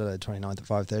Melbourne, Saturday 29th at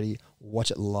 5:30. Watch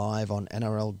it live on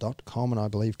NRL.com, and I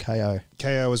believe KO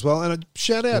as well. And a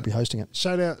shout will out. be hosting it.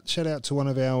 Shout out to one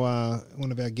of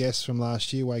our guests from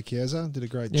last year, Wade Chiesa. Did a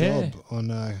great Yeah. job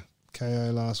on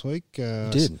KO last week.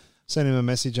 Did. Sent him a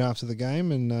message after the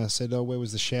game and said, "Oh, where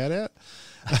was the shout out?"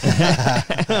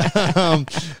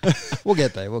 We'll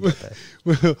get there.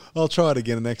 Well, I'll try it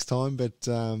again next time. But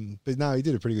no, he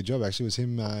did a pretty good job actually. It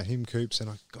was him, Coops, and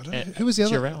I don't know who was the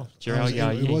other. Jarrell,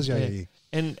 It was yeah. Yayi.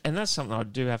 And that's something I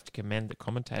do have to commend the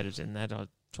commentators in that I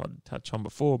tried to touch on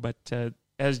before. But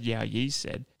as Yao Yi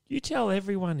said, you tell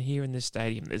everyone here in this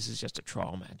stadium this is just a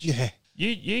trial match. Yeah.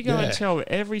 You go and tell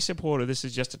every supporter this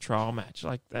is just a trial match.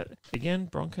 Like that again,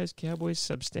 Broncos, Cowboys,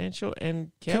 substantial.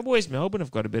 And Cowboys, Melbourne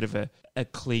have got a bit of a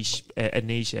cliche, a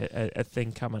niche, a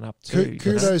thing coming up too.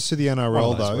 Kudos to the NRL One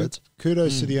of those though. words.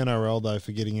 Kudos to the NRL though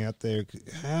for getting out there.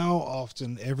 How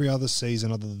often every other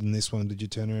season other than this one did you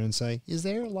turn around and say, "Is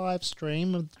there a live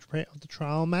stream of the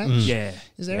trial match? Yeah.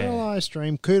 Is there a live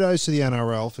stream?" Kudos to the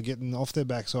NRL for getting off their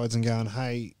backsides and going,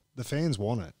 "Hey, the fans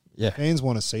want it. Yeah. Fans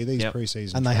want to see these Yep.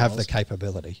 preseason And they have the trials."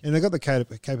 capability. And they've got the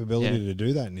capability to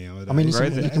do that now. I mean, you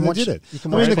Right. can And watch they did it. You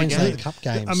can I mean, watch the- Queensland the- Cup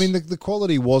games. I mean, the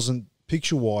quality wasn't,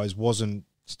 picture-wise, wasn't...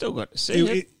 Still got to see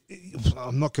it.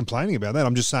 I'm not complaining about that.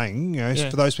 I'm just saying,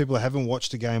 for those people that haven't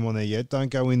watched a game on there yet, don't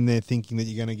go in there thinking that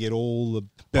you're going to get all the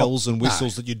bells and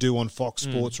whistles that you do on Fox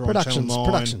Sports or on Channel 9.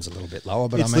 Production's a little bit lower,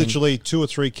 but It's I mean, literally 2 or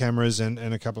 3 cameras and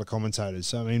a couple of commentators.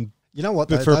 So, I mean... you know what?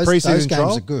 But Though, for a those preseason games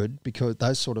trial? are good because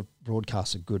those sort of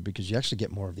broadcasts are good because you actually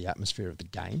get more of the atmosphere of the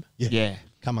game Yeah.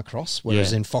 come across,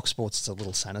 whereas Yeah. in Fox Sports it's a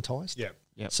little sanitized. Yeah.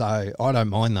 Yep. So I don't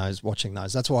mind watching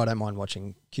those. That's why I don't mind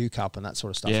watching Q Cup and that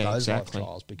sort of stuff. Yeah, those exactly. live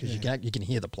trials because you can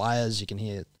hear the players, you can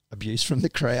hear abuse from the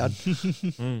crowd.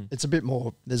 It's a bit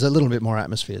more. There's a little bit more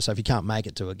atmosphere. So if you can't make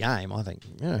it to a game, I think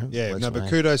Yeah, works no, for but me.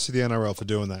 kudos to the NRL for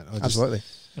doing that. Absolutely.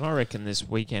 And I reckon this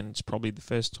weekend it's probably the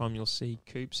first time you'll see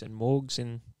Coops and Morgs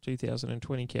in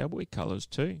 2020 Cowboy colours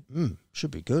too.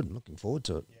 Should be good. I'm looking forward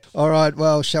to it. All right.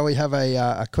 Well, shall we have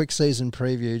a quick season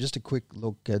preview? Just a quick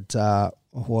look at.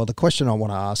 The question I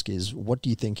want to ask is, what do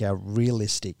you think our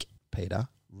realistic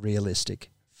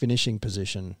finishing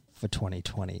position for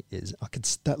 2020 is? I could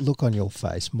that look on your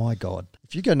face. My God,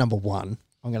 if you go number 1,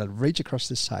 I'm going to reach across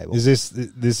this table. Is this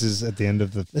is at the end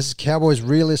of the... This is Cowboys'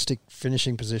 realistic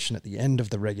finishing position at the end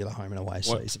of the regular home and away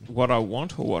season. What I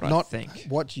want or what I Not think?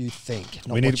 what you think. Not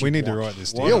We what need you to want. write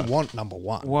this You'll down. want number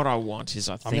 1. What I want is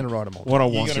I think... I'm going to write them all. What I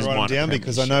You're want going is to write them one down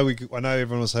because I know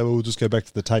everyone will say, "Well, we'll just go back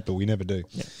to the tape," but we never do.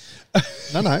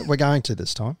 No, we're going to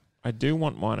this time. I do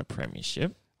want mine a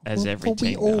premiership, as every we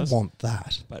team all does. want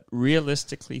that. But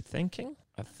realistically thinking,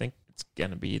 I think it's going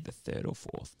to be the 3rd or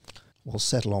 4th. We'll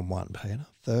settle on 1, Peter.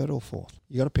 3rd or 4th.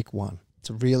 You got to pick 1. It's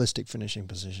a realistic finishing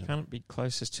position. Can't it be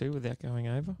closest to without going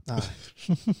over? No.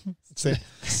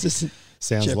 It's just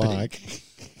Sounds Jeopardy. like...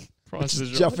 Price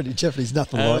is right. Jeopardy's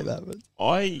nothing like that. But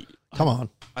come on.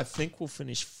 I think we'll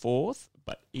finish 4th,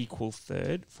 but equal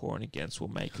 3rd. For and against will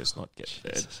make us not get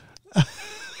 3rd.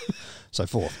 So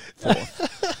 4th.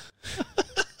 4th.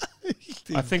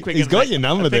 I think we're He's gonna got your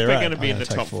number there, We're right? going to be I'm in the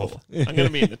gonna top take 4. fourth. I'm going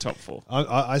to be in the top 4.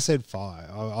 I said 5.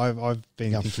 I've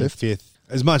been Going thinking 5th.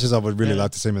 As much as I would really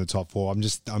like to see him in the top 4, I'm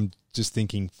just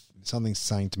thinking something's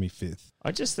saying to me 5th.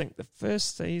 I just think the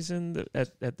first season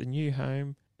at the new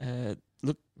home,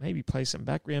 look, maybe play some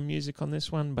background music on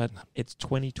this one, but it's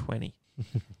 2020.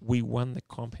 We won the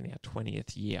comp in our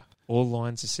 20th year. All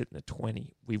lines are sitting at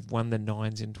 20. We've won the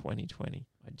 9s in 2020.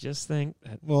 I just think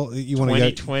that Well, you want to go.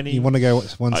 2020. You want to go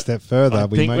one step further.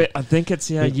 I think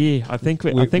it's our year. I think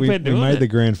we're doing we made it. the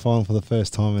grand final for the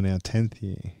first time in our 10th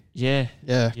year, Yeah.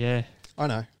 Yeah. I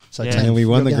know. So Yeah. 10th. and we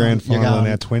won the You're grand going- final in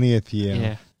you're our 20th year.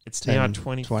 Yeah. It's 10, now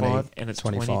 25 20, and it's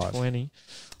 25. 2020.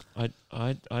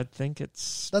 I think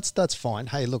it's That's fine.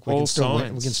 Hey, look, we All can still win, we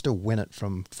signs. can still win it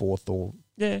from 4th or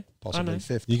I possibly know.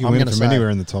 5th. You can I'm win gonna from say- anywhere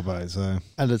in the top 8. So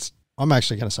And I'm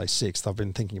actually going to say 6th. I've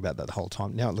been thinking about that the whole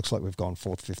time. Now it looks like we've gone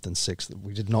 4th, 5th, and 6th.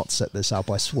 We did not set this up,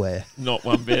 I swear. not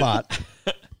one bit. But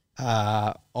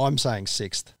I'm saying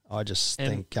 6th. I just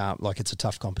And- think it's a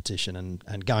tough competition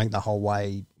and going the whole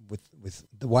way with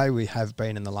the way we have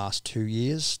been in the last 2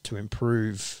 years to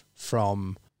improve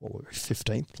from what were we,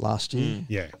 15th last year,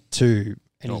 Yeah. to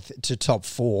top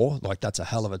 4, like that's a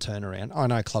hell of a turnaround. I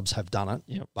know clubs have done it,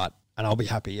 Yep. and I'll be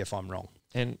happy if I'm wrong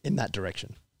And in that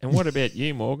direction. And what about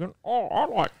you, Morgan? Oh, I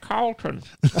like Carlton.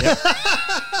 Yep.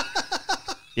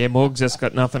 Yeah, Morg's just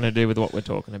got nothing to do with what we're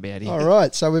talking about here. All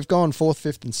right, so we've gone 4th,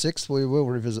 5th and 6th. We will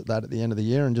revisit that at the end of the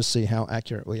year and just see how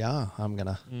accurate we are. I'm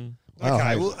going to...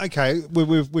 Okay,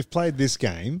 we've played this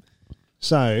game.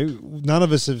 So none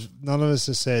of us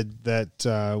have said that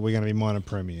we're going to be minor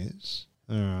premiers.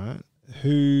 All right.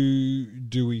 Who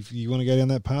do we? You want to go down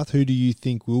that path? Who do you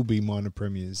think will be minor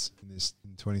premiers in this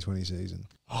 2020 season?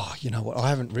 Oh, you know what? I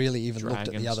haven't really even looked at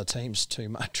the Dragons. other teams too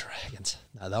much. Dragons.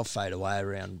 No, they'll fade away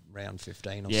around round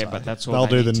 15 or so. Yeah, but that's all They'll they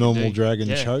do need the to normal do. dragon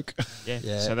Yeah. choke.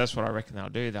 Yeah. So that's what I reckon they'll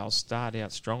do. They'll start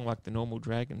out strong like the normal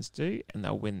Dragons do, and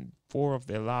they'll win 4 of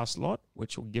their last lot,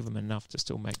 which will give them enough to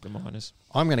still make the minors.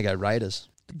 I'm going to go Raiders.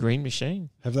 The Green Machine.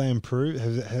 Have they improved?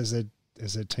 Has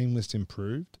their team list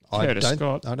improved? Curtis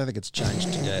Scott. I don't think it's changed.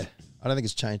 Yeah, I don't think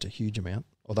it's changed a huge amount.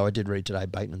 Although I did read today,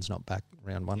 Bateman's not back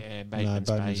round 1. Yeah, Bateman's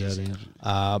Bateman's Bay is out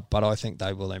out. But I think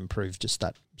they will improve just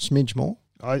that smidge more.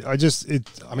 I mean,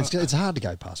 It's hard to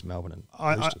go past Melbourne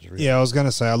and Roosters, really. Yeah, I was going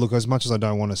to say, look, as much as I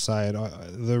don't want to say it,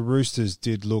 the Roosters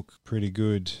did look pretty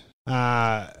good.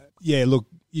 Look,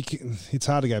 it's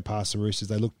hard to go past the Roosters.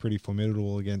 They look pretty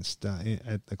formidable against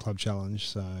at the Club Challenge.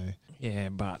 So Yeah,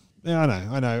 but yeah,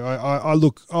 I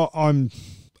know.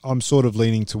 I'm sort of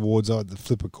leaning towards the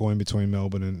flip a coin between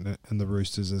Melbourne and the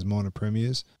Roosters as minor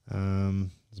premiers.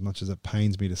 As much as it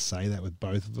pains me to say that with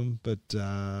both of them, but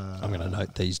I'm going to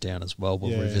note these down as well.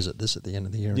 We'll yeah. revisit this at the end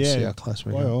of the year and see how close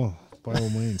we are. By all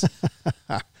means.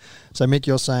 So, Mick,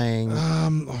 you're saying...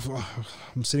 I'm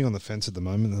sitting on the fence at the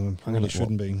moment. I really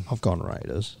shouldn't be. I've gone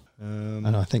Raiders.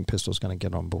 And I think Pistol's going to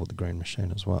get on board the Green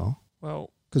Machine as well. well,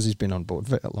 Because he's been on board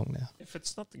very long now. if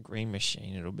it's not the Green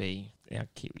Machine, it'll be our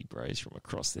Kiwi bros from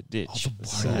across the ditch. the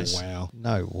So Warriors. Wow.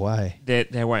 No way.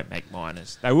 they won't make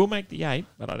minors. They will make the 8,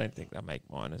 but I don't think they'll make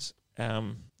minors.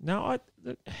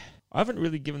 I haven't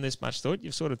really given this much thought.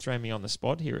 You've sort of thrown me on the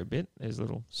spot here a bit. There's a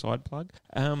little side plug.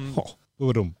 Look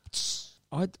at them.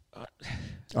 All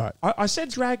right. I said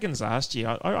Dragons last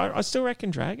year. I still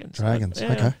reckon Dragons. Dragons.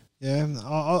 Yeah. Okay. Yeah,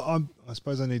 I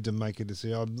suppose I need to make a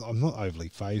decision. I'm not overly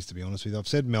phased, to be honest with you. I've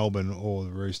said Melbourne or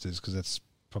the Roosters because that's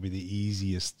probably the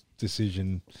easiest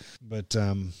decision. But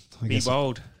I guess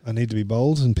bold. I need to be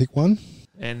bold and pick one.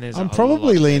 And I'm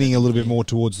probably leaning a little bit more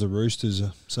towards the Roosters.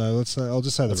 So let's say I'll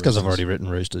just say the That's because I've Roosters. already written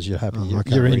Roosters. You're happy. Oh, I You're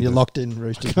can't read that. locked in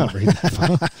Roosters. I can't read that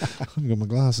far. I've got my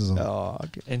glasses on. Oh,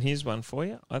 okay. And here's one for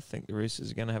you. I think the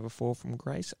Roosters are going to have a 4 from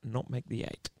Grace and not make the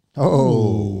 8.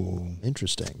 Oh,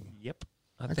 interesting. Yep.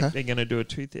 I Okay. think they're going to do a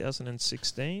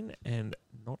 2016 and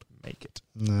not make it.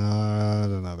 No, I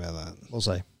don't know about that. We'll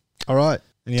see. All right.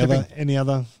 Any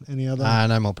other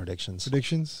No more predictions.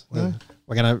 predictions? Well, No?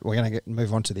 We're gonna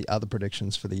move on to the other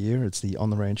predictions for the year. It's the On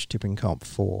the Ranch Tipping Comp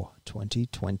for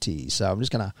 2020. So I'm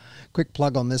just gonna quick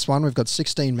plug on this one. We've got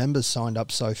 16 members signed up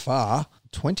so far.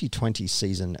 2020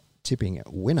 season tipping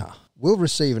winner will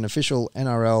receive an official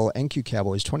NRL NQ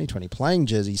Cowboys 2020 playing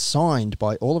jersey signed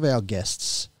by all of our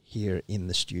guests here in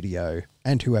the studio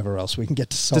and whoever else we can get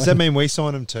to sign. Does that mean we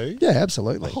sign them too? Yeah,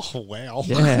 absolutely. Oh, wow.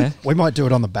 Yeah. We might do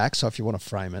it on the back, so if you want to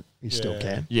frame it, you still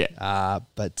can. Yeah.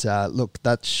 But look,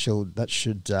 that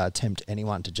should tempt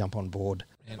anyone to jump on board.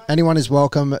 Anyone is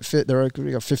welcome.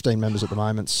 We've got 15 members at the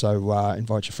moment, so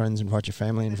invite your friends, invite your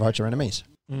family, invite your enemies.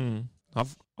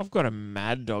 I've got a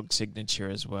Mad Dog signature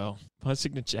as well. My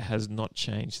signature has not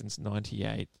changed since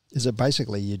 98. Is it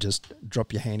basically you just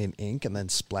drop your hand in ink and then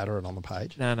splatter it on the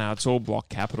page? No, it's all block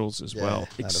capitals as Yeah, well,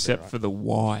 that'll be except right. for the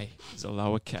Y is a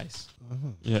lowercase. Oh,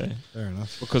 Yeah, fair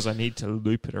enough. because I need to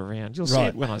loop it around. You'll see Right.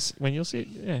 it when you'll see it.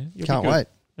 Yeah, you'll Can't be good. wait.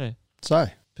 Yeah. So,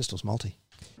 Pistols Multi.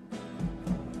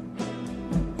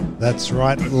 That's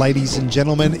right, ladies and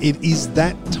gentlemen. It is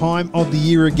that time of the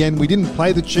year again. We didn't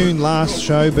play the tune last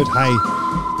show, but hey,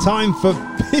 time for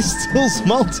Pistols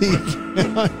Multi.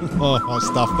 Oh, I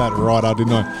stuffed that right up,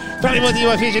 didn't I? Family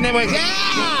Multi Fusion Network.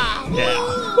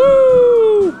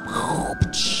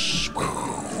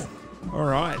 All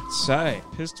right, so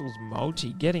Pistols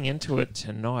Multi. Getting into it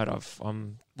tonight.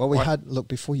 Look,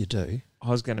 before you do, I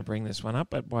was going to bring this one up,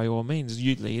 but by all means,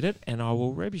 you lead it, and I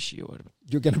will rubbish you.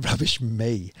 you're going to rubbish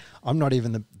me. I'm not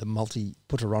even the multi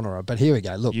putter on, but here we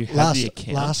go. Look, You have the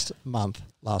account.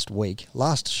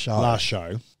 last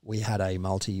show, we had a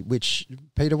multi, which,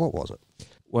 Peter, what was it?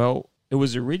 Well, it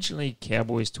was originally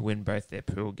Cowboys to win both their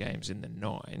pool games in the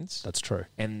nines, That's true,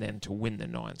 and then to win the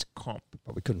nines comp.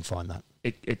 but we couldn't find that.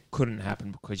 It couldn't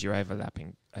happen because you're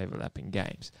overlapping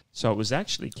games. So it was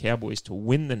actually Cowboys to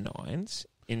win the nines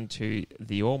into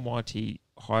the almighty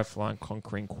high-flying,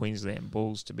 conquering Queensland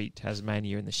Bulls to beat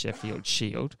Tasmania in the Sheffield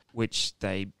Shield, which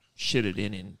they shitted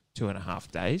in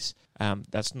 2.5 days.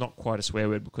 That's not quite a swear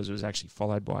word because it was actually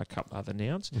followed by a couple other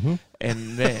nouns. Mm-hmm.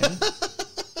 And then...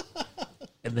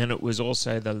 And then it was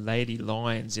also the Lady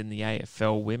Lions in the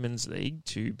AFL Women's League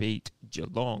to beat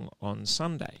Geelong on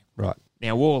Sunday. Right.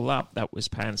 Now, all up, that was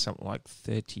paying something like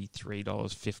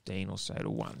 $33.15 or so to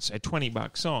one. So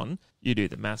 $20 on, you do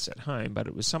the maths at home, but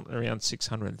it was something around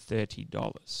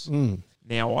 $630.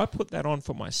 Now, I put that on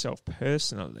for myself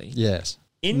personally. Yes.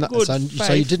 In good faith.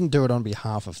 So you didn't do it on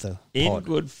behalf of the pod. In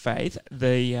good faith,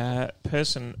 the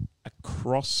person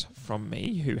across from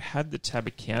me who had the tab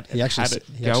account and had it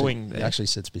going there. He actually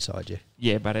sits beside you.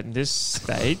 Yeah, but in this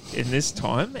state, in this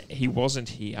time, he wasn't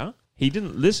here. He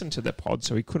didn't listen to the pod,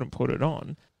 so he couldn't put it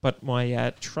on. But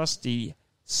my trusty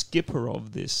skipper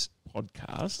of this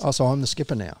podcast... Oh, so I'm the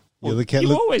skipper now. You're the captain.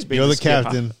 You've always been the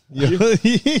captain.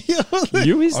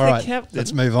 You is All the right, captain.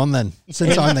 let's move on then.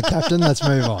 Since I'm the captain, let's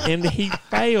move on. And he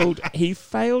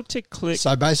failed to click.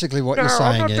 So basically what you're I'm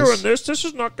saying not is... doing this. This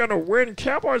is not going to win.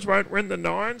 Cowboys won't win the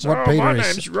Nines. What Oh, Peter my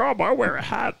is- name's Rob. I wear a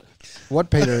hat.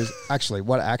 What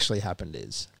actually happened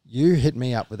is you hit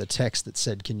me up with a text that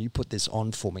said, can you put this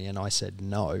on for me? And I said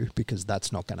no, because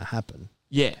that's not going to happen.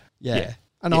 Yeah.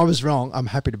 And I was wrong. I'm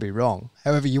happy to be wrong.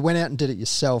 However, you went out and did it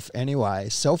yourself anyway,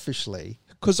 selfishly.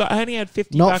 Because I only had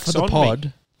 $50 Not for the on pod.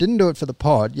 me. Didn't do it for the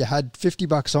pod. You had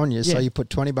 $50 on you, so Yeah. you put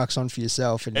 $20 on for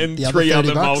yourself, and And the three other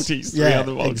 $30. other multis, three Yeah,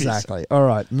 other multis. exactly. All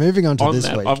right, moving on to On this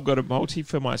that, week. I've got a multi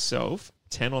for myself.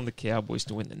 10 on the Cowboys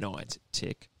to win the Nines.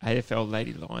 Tick. AFL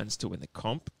Lady Lions to win the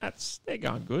comp. They're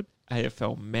going good.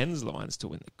 AFL Men's Lions to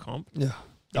win the comp. Yeah.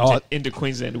 Into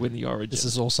Queensland to win the Origin. This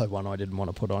is also one I didn't want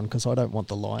to put on because I don't want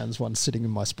the Lions one sitting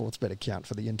in my Sportsbet account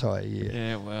for the entire year.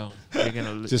 Yeah, well, you're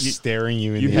going to Just staring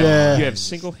you in the Yeah. You have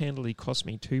single-handedly cost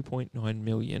me $2.9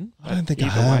 million. I don't think I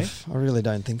either have. I really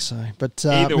don't think so. But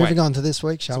Either moving way. on to this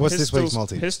week, shall So we? what's this week's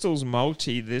multi? Pistols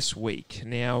multi this week.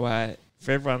 Now,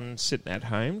 for everyone sitting at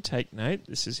home, take note.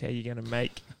 This is how you're going to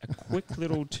make a quick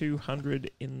little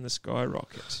 200 in the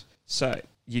skyrocket. So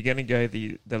you're going to go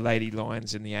the Lady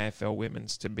Lions in the AFL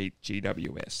Women's to beat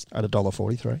GWS. At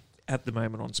 $1.43. At the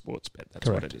moment on Sportsbet, that's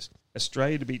Correct. what it is.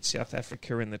 Australia to beat South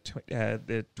Africa in the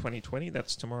 2020.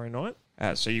 That's tomorrow night.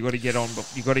 So you got to get on.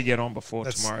 You got to get on before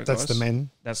tomorrow, That's guys. the men.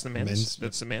 That's the men's. Men's.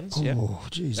 That's the men's. Yeah. Oh,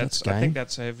 geez, that's I think game.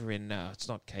 that's over in. It's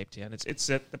not Cape Town. It's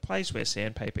at the place where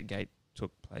Sandpaper Gate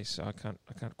took place. So I can't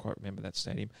quite remember that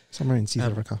stadium. Somewhere in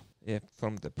South Africa. Yeah,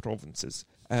 from the provinces.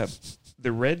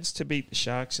 The Reds to beat the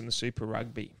Sharks in the Super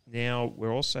Rugby. Now,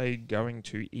 we're also going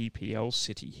to EPL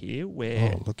City here,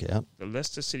 where Oh, look out. the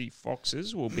Leicester City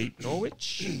Foxes will beat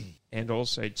Norwich and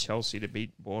also Chelsea to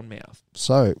beat Bournemouth.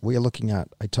 So we are looking at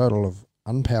a total of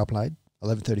unpower played,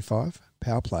 $11.35.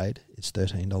 Power played, it's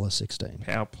 $13.16.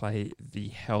 Power play the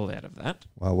hell out of that.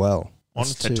 Well. On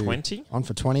That's for 20. On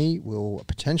for 20, we'll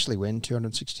potentially win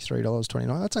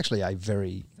 $263.29. That's actually a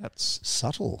very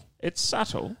subtle. It's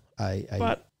subtle,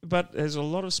 but there's a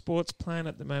lot of sports playing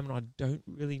at the moment I don't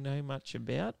really know much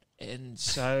about. And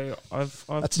so I've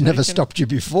That's never stopped you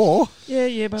before.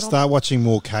 Yeah, but Start watching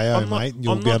more KO, I'm not- mate.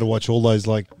 You'll I'm be able not- to watch all those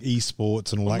like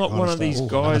esports and all I'm that not kind one of of stuff. these Ooh,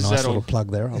 guys nice that'll little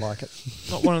plug there. I like it.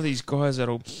 not one of these guys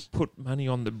that'll put money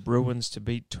on the Bruins to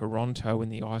beat Toronto in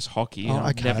the ice hockey. Oh,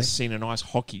 I've okay. never seen an ice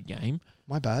hockey game.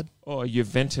 My bad. Or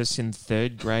Juventus in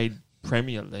third grade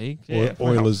Premier League. Yeah,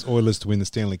 Oilers to win the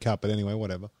Stanley Cup, but anyway,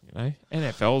 whatever. You know,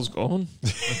 NFL's gone.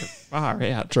 Far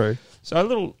out. True. So a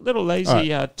little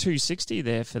lazy All right. $2.60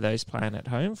 there for those playing at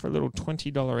home for a little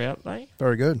 $20 outlay.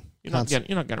 Very good. You're not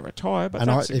going to retire, but And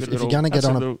that's a if good you're little, gonna get that's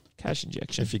on a a- little cash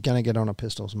injection. If you're going to get on a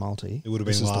Pistols multi, It would have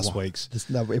this been is the last one. week's.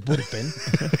 No, it would have been.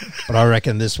 But I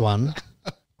reckon this one,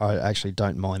 I actually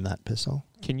don't mind that pistol.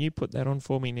 Can you put that on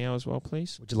for me now as well,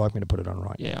 please? Would you like me to put it on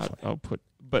right now? Yeah, for you? I'll put,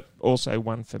 but also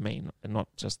one for me, and not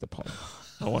just the pod.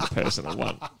 I want a personal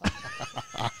one.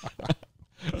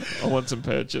 I want some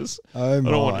purchase. Oh, I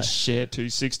my. don't want to share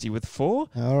 260 with 4.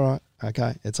 All right.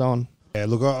 Okay. It's on. Yeah,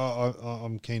 look,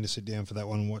 I'm keen to sit down for that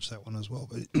one and watch that one as well.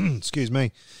 But excuse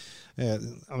me. Yeah,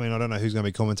 I mean, I don't know who's going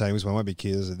to be commentating this one. It won't be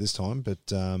Kiers at this time, but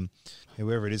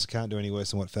whoever it is can't do any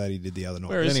worse than what Fady did the other night.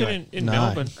 Where But is anyway, it? In No.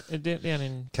 Melbourne? Down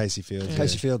in... Casey Fields. Yeah.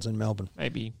 Casey Fields in Melbourne.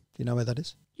 Maybe... Do you know where that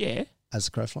is? Yeah. As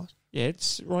the crow flies? Yeah,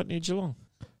 it's right near Geelong.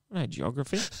 I know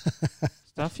geography.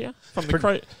 Stuff, yeah? From the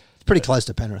crow... It's pretty close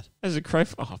to Penrith. As a crow...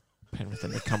 Oh, Penrith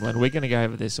and the Cumberland. We're going to go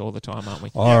over this all the time, aren't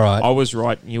we? All right. I was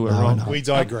right and you were No, wrong. no. We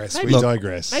digress. Maybe- we Look,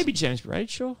 digress. Maybe James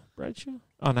Bradshaw?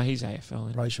 Oh, no, he's AFL. Isn't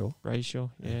he? Brayshaw. Brayshaw,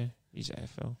 yeah. He's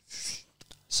AFL.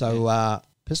 So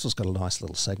Pistol's got a nice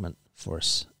little segment for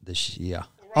us this year.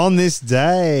 On this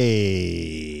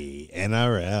day,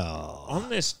 NRL. On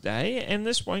this day, and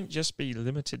this won't just be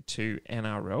limited to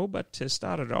NRL, but to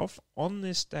start it off, on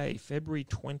this day, February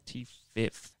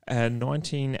 25th,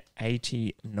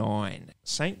 1989,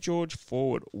 St. George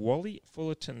forward Wally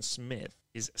Fullerton Smith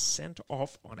is sent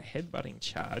off on a headbutting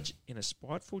charge in a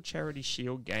spiteful Charity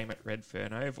Shield game at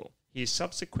Redfern Oval. He is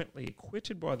subsequently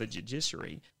acquitted by the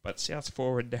judiciary, but South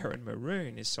forward Darren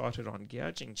Maroon is cited on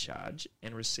gouging charge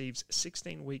and receives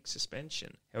 16-week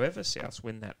suspension. However, Souths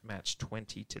win that match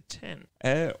 20-10.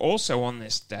 Also on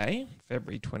this day,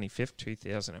 February 25th,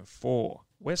 2004,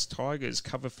 West Tigers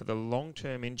cover for the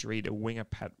long-term injury to winger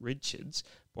Pat Richards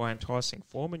by enticing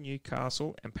former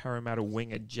Newcastle and Parramatta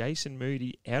winger Jason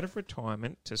Moody out of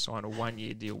retirement to sign a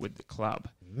one-year deal with the club.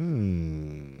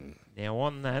 Now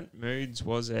on that, Moods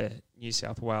was a New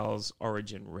South Wales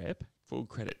Origin rep. Full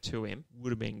credit to him.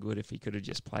 Would have been good if he could have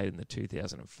just played in the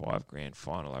 2005 grand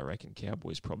final. I reckon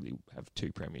Cowboys probably have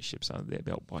 2 premierships under their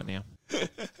belt by now.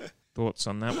 Thoughts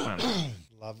on that one?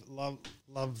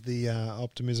 Love the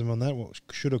optimism on that. What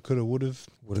shoulda, coulda, would've.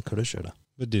 Woulda, coulda, shoulda.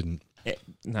 But didn't.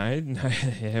 No,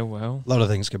 yeah, well. A lot of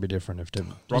things could be different if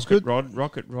didn't. Rocket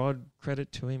Rod,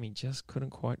 credit to him. He just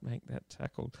couldn't quite make that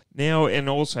tackle. Now, and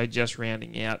also just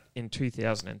rounding out, in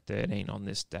 2013, on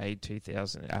this day,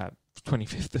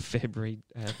 25th of February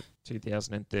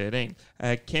 2013,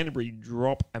 Canterbury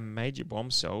drop a major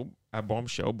bombshell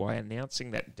by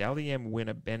announcing that Dally M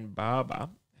winner Ben Barber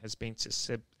has been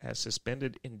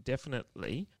suspended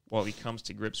indefinitely while he comes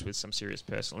to grips with some serious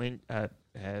personal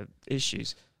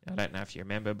issues. I don't know if you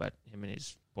remember, but him and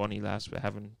his Bonnie last were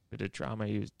having a bit of drama.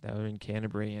 They were in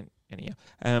Canterbury, and anyhow.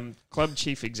 Club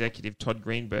Chief Executive Todd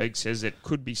Greenberg says it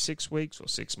could be 6 weeks or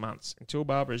 6 months until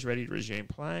Barber is ready to resume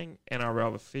playing.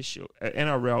 NRL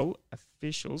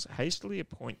officials hastily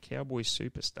appoint Cowboys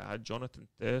superstar Jonathan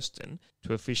Thurston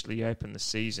to officially open the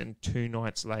season 2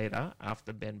 nights later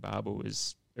after Ben Barber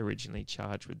was originally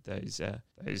charged with those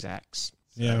acts.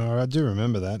 So, yeah, I do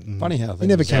remember that. And funny how he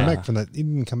never came back from that. He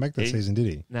didn't come back that season, did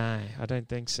he? No, I don't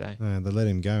think so. No, they let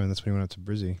him go, and that's when he went up to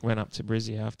Brizzy. Went up to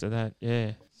Brizzy after that,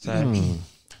 yeah. So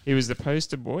he was the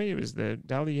poster boy. He was the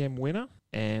Dally M winner,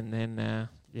 and then a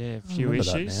few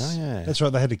issues. That now, yeah. That's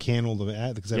right. They had to can all the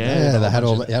ad because they had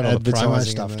all the promo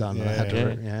stuff done.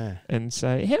 Yeah. And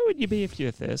so, how would you be if you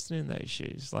were Thurston in those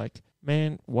shoes? Like,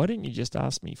 man, why didn't you just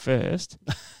ask me first?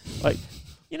 Like.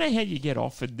 You know how you get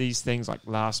offered these things like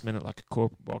last minute, like a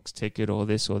corporate box ticket or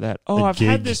this or that. Oh, I've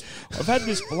had this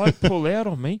bloke pull out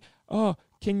on me. Oh,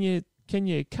 can you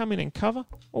come in and cover?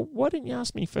 Well, why didn't you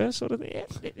ask me first? Sort of thing.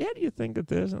 How do you think of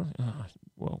this? Oh,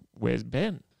 well, where's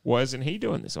Ben? Why isn't he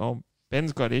doing this? Oh,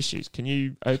 Ben's got issues. Can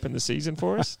you open the season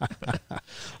for us?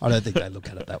 I don't think they look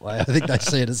at it that way. I think they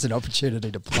see it as an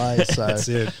opportunity to play. So that's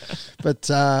it. But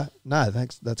no,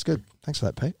 thanks. That's good. Thanks for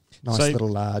that, Pete. Nice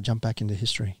little jump back into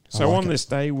history. So on this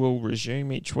day, we'll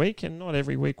resume each week, and not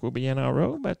every week will be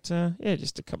NRL, but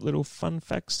just a couple little fun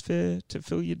facts to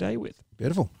fill your day with.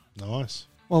 Beautiful. Nice.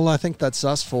 Well, I think that's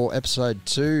us for episode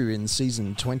 2 in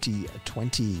season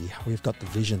 2020. We've got the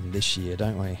vision this year,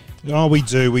 don't we? Oh, we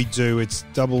do. It's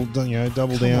double down.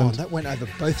 On, that went over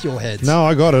both your heads. No,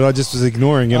 I got it. I just was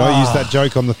ignoring it. I used that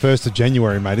joke on the 1st of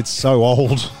January, mate. It's so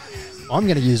old. I'm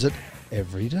going to use it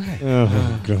every day.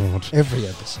 Oh, God. Every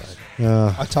episode.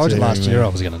 I told you last year I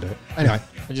was going to do it. Anyway.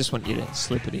 I just want you to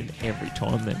slip it in every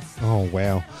time then. Oh,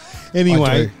 wow.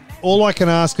 Anyway, all I can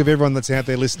ask of everyone that's out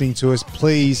there listening to us,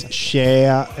 please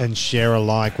share and share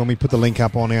alike. When we put the link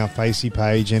up on our Facey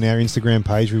page and our Instagram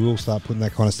page, we will start putting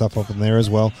that kind of stuff up on there as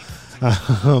well.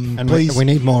 And please, we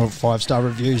need more 5-star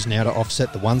reviews now to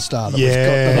offset the 1-star that we've got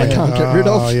that I can't get rid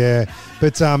of. Oh, yeah.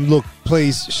 But look,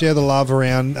 please share the love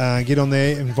around. Get on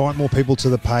there. Invite more people to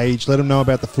the page. Let them know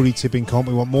about the footy tipping comp.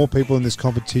 We want more people in this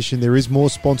competition. There is more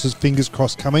sponsors, fingers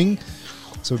crossed, coming.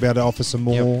 So we're about to offer some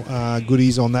more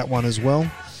goodies on that one as well.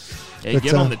 Yeah,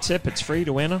 get on the tip. It's free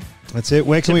to enter. That's it.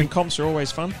 Where can Tipping comps are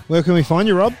always fun. Where can we find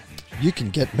you, Rob? You can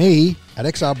get me at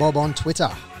XRBob on Twitter,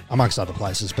 amongst other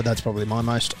places, but that's probably my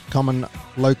most common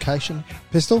location.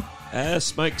 Pistol?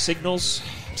 Smoke signals.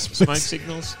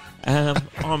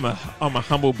 I'm a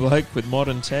humble bloke with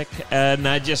modern tech.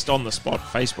 No, just on the spot.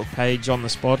 Facebook page on the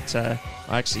spot. I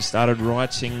actually started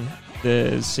writing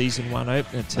the season 1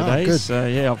 opener today. Good. So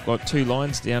yeah, I've got 2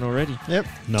 lines down already. Yep.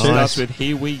 Nice. Starts with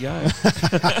 "Here we go."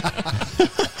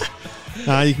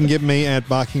 You can get me at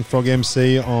Barking Frog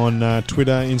MC on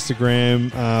Twitter,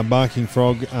 Instagram, Barking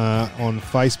Frog on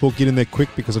Facebook. Get in there quick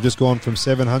because I've just gone from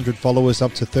 700 followers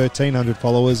up to 1,300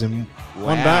 followers in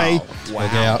one day.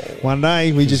 Wow. One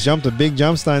day. We just jumped a big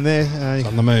jumpstone there.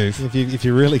 On the move. If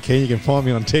you're really keen, you can find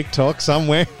me on TikTok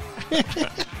somewhere.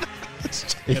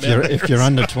 if you're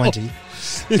under 20. If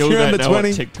Still you're don't under know 20,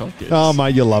 what TikTok is. oh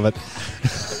mate, you'll love it.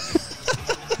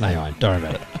 No, you won't. Don't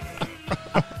worry about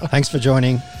it. Thanks for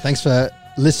joining. Thanks for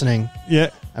listening. Yeah.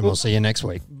 And we'll see you next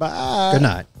week. Bye. Good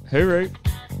night. Hooroo.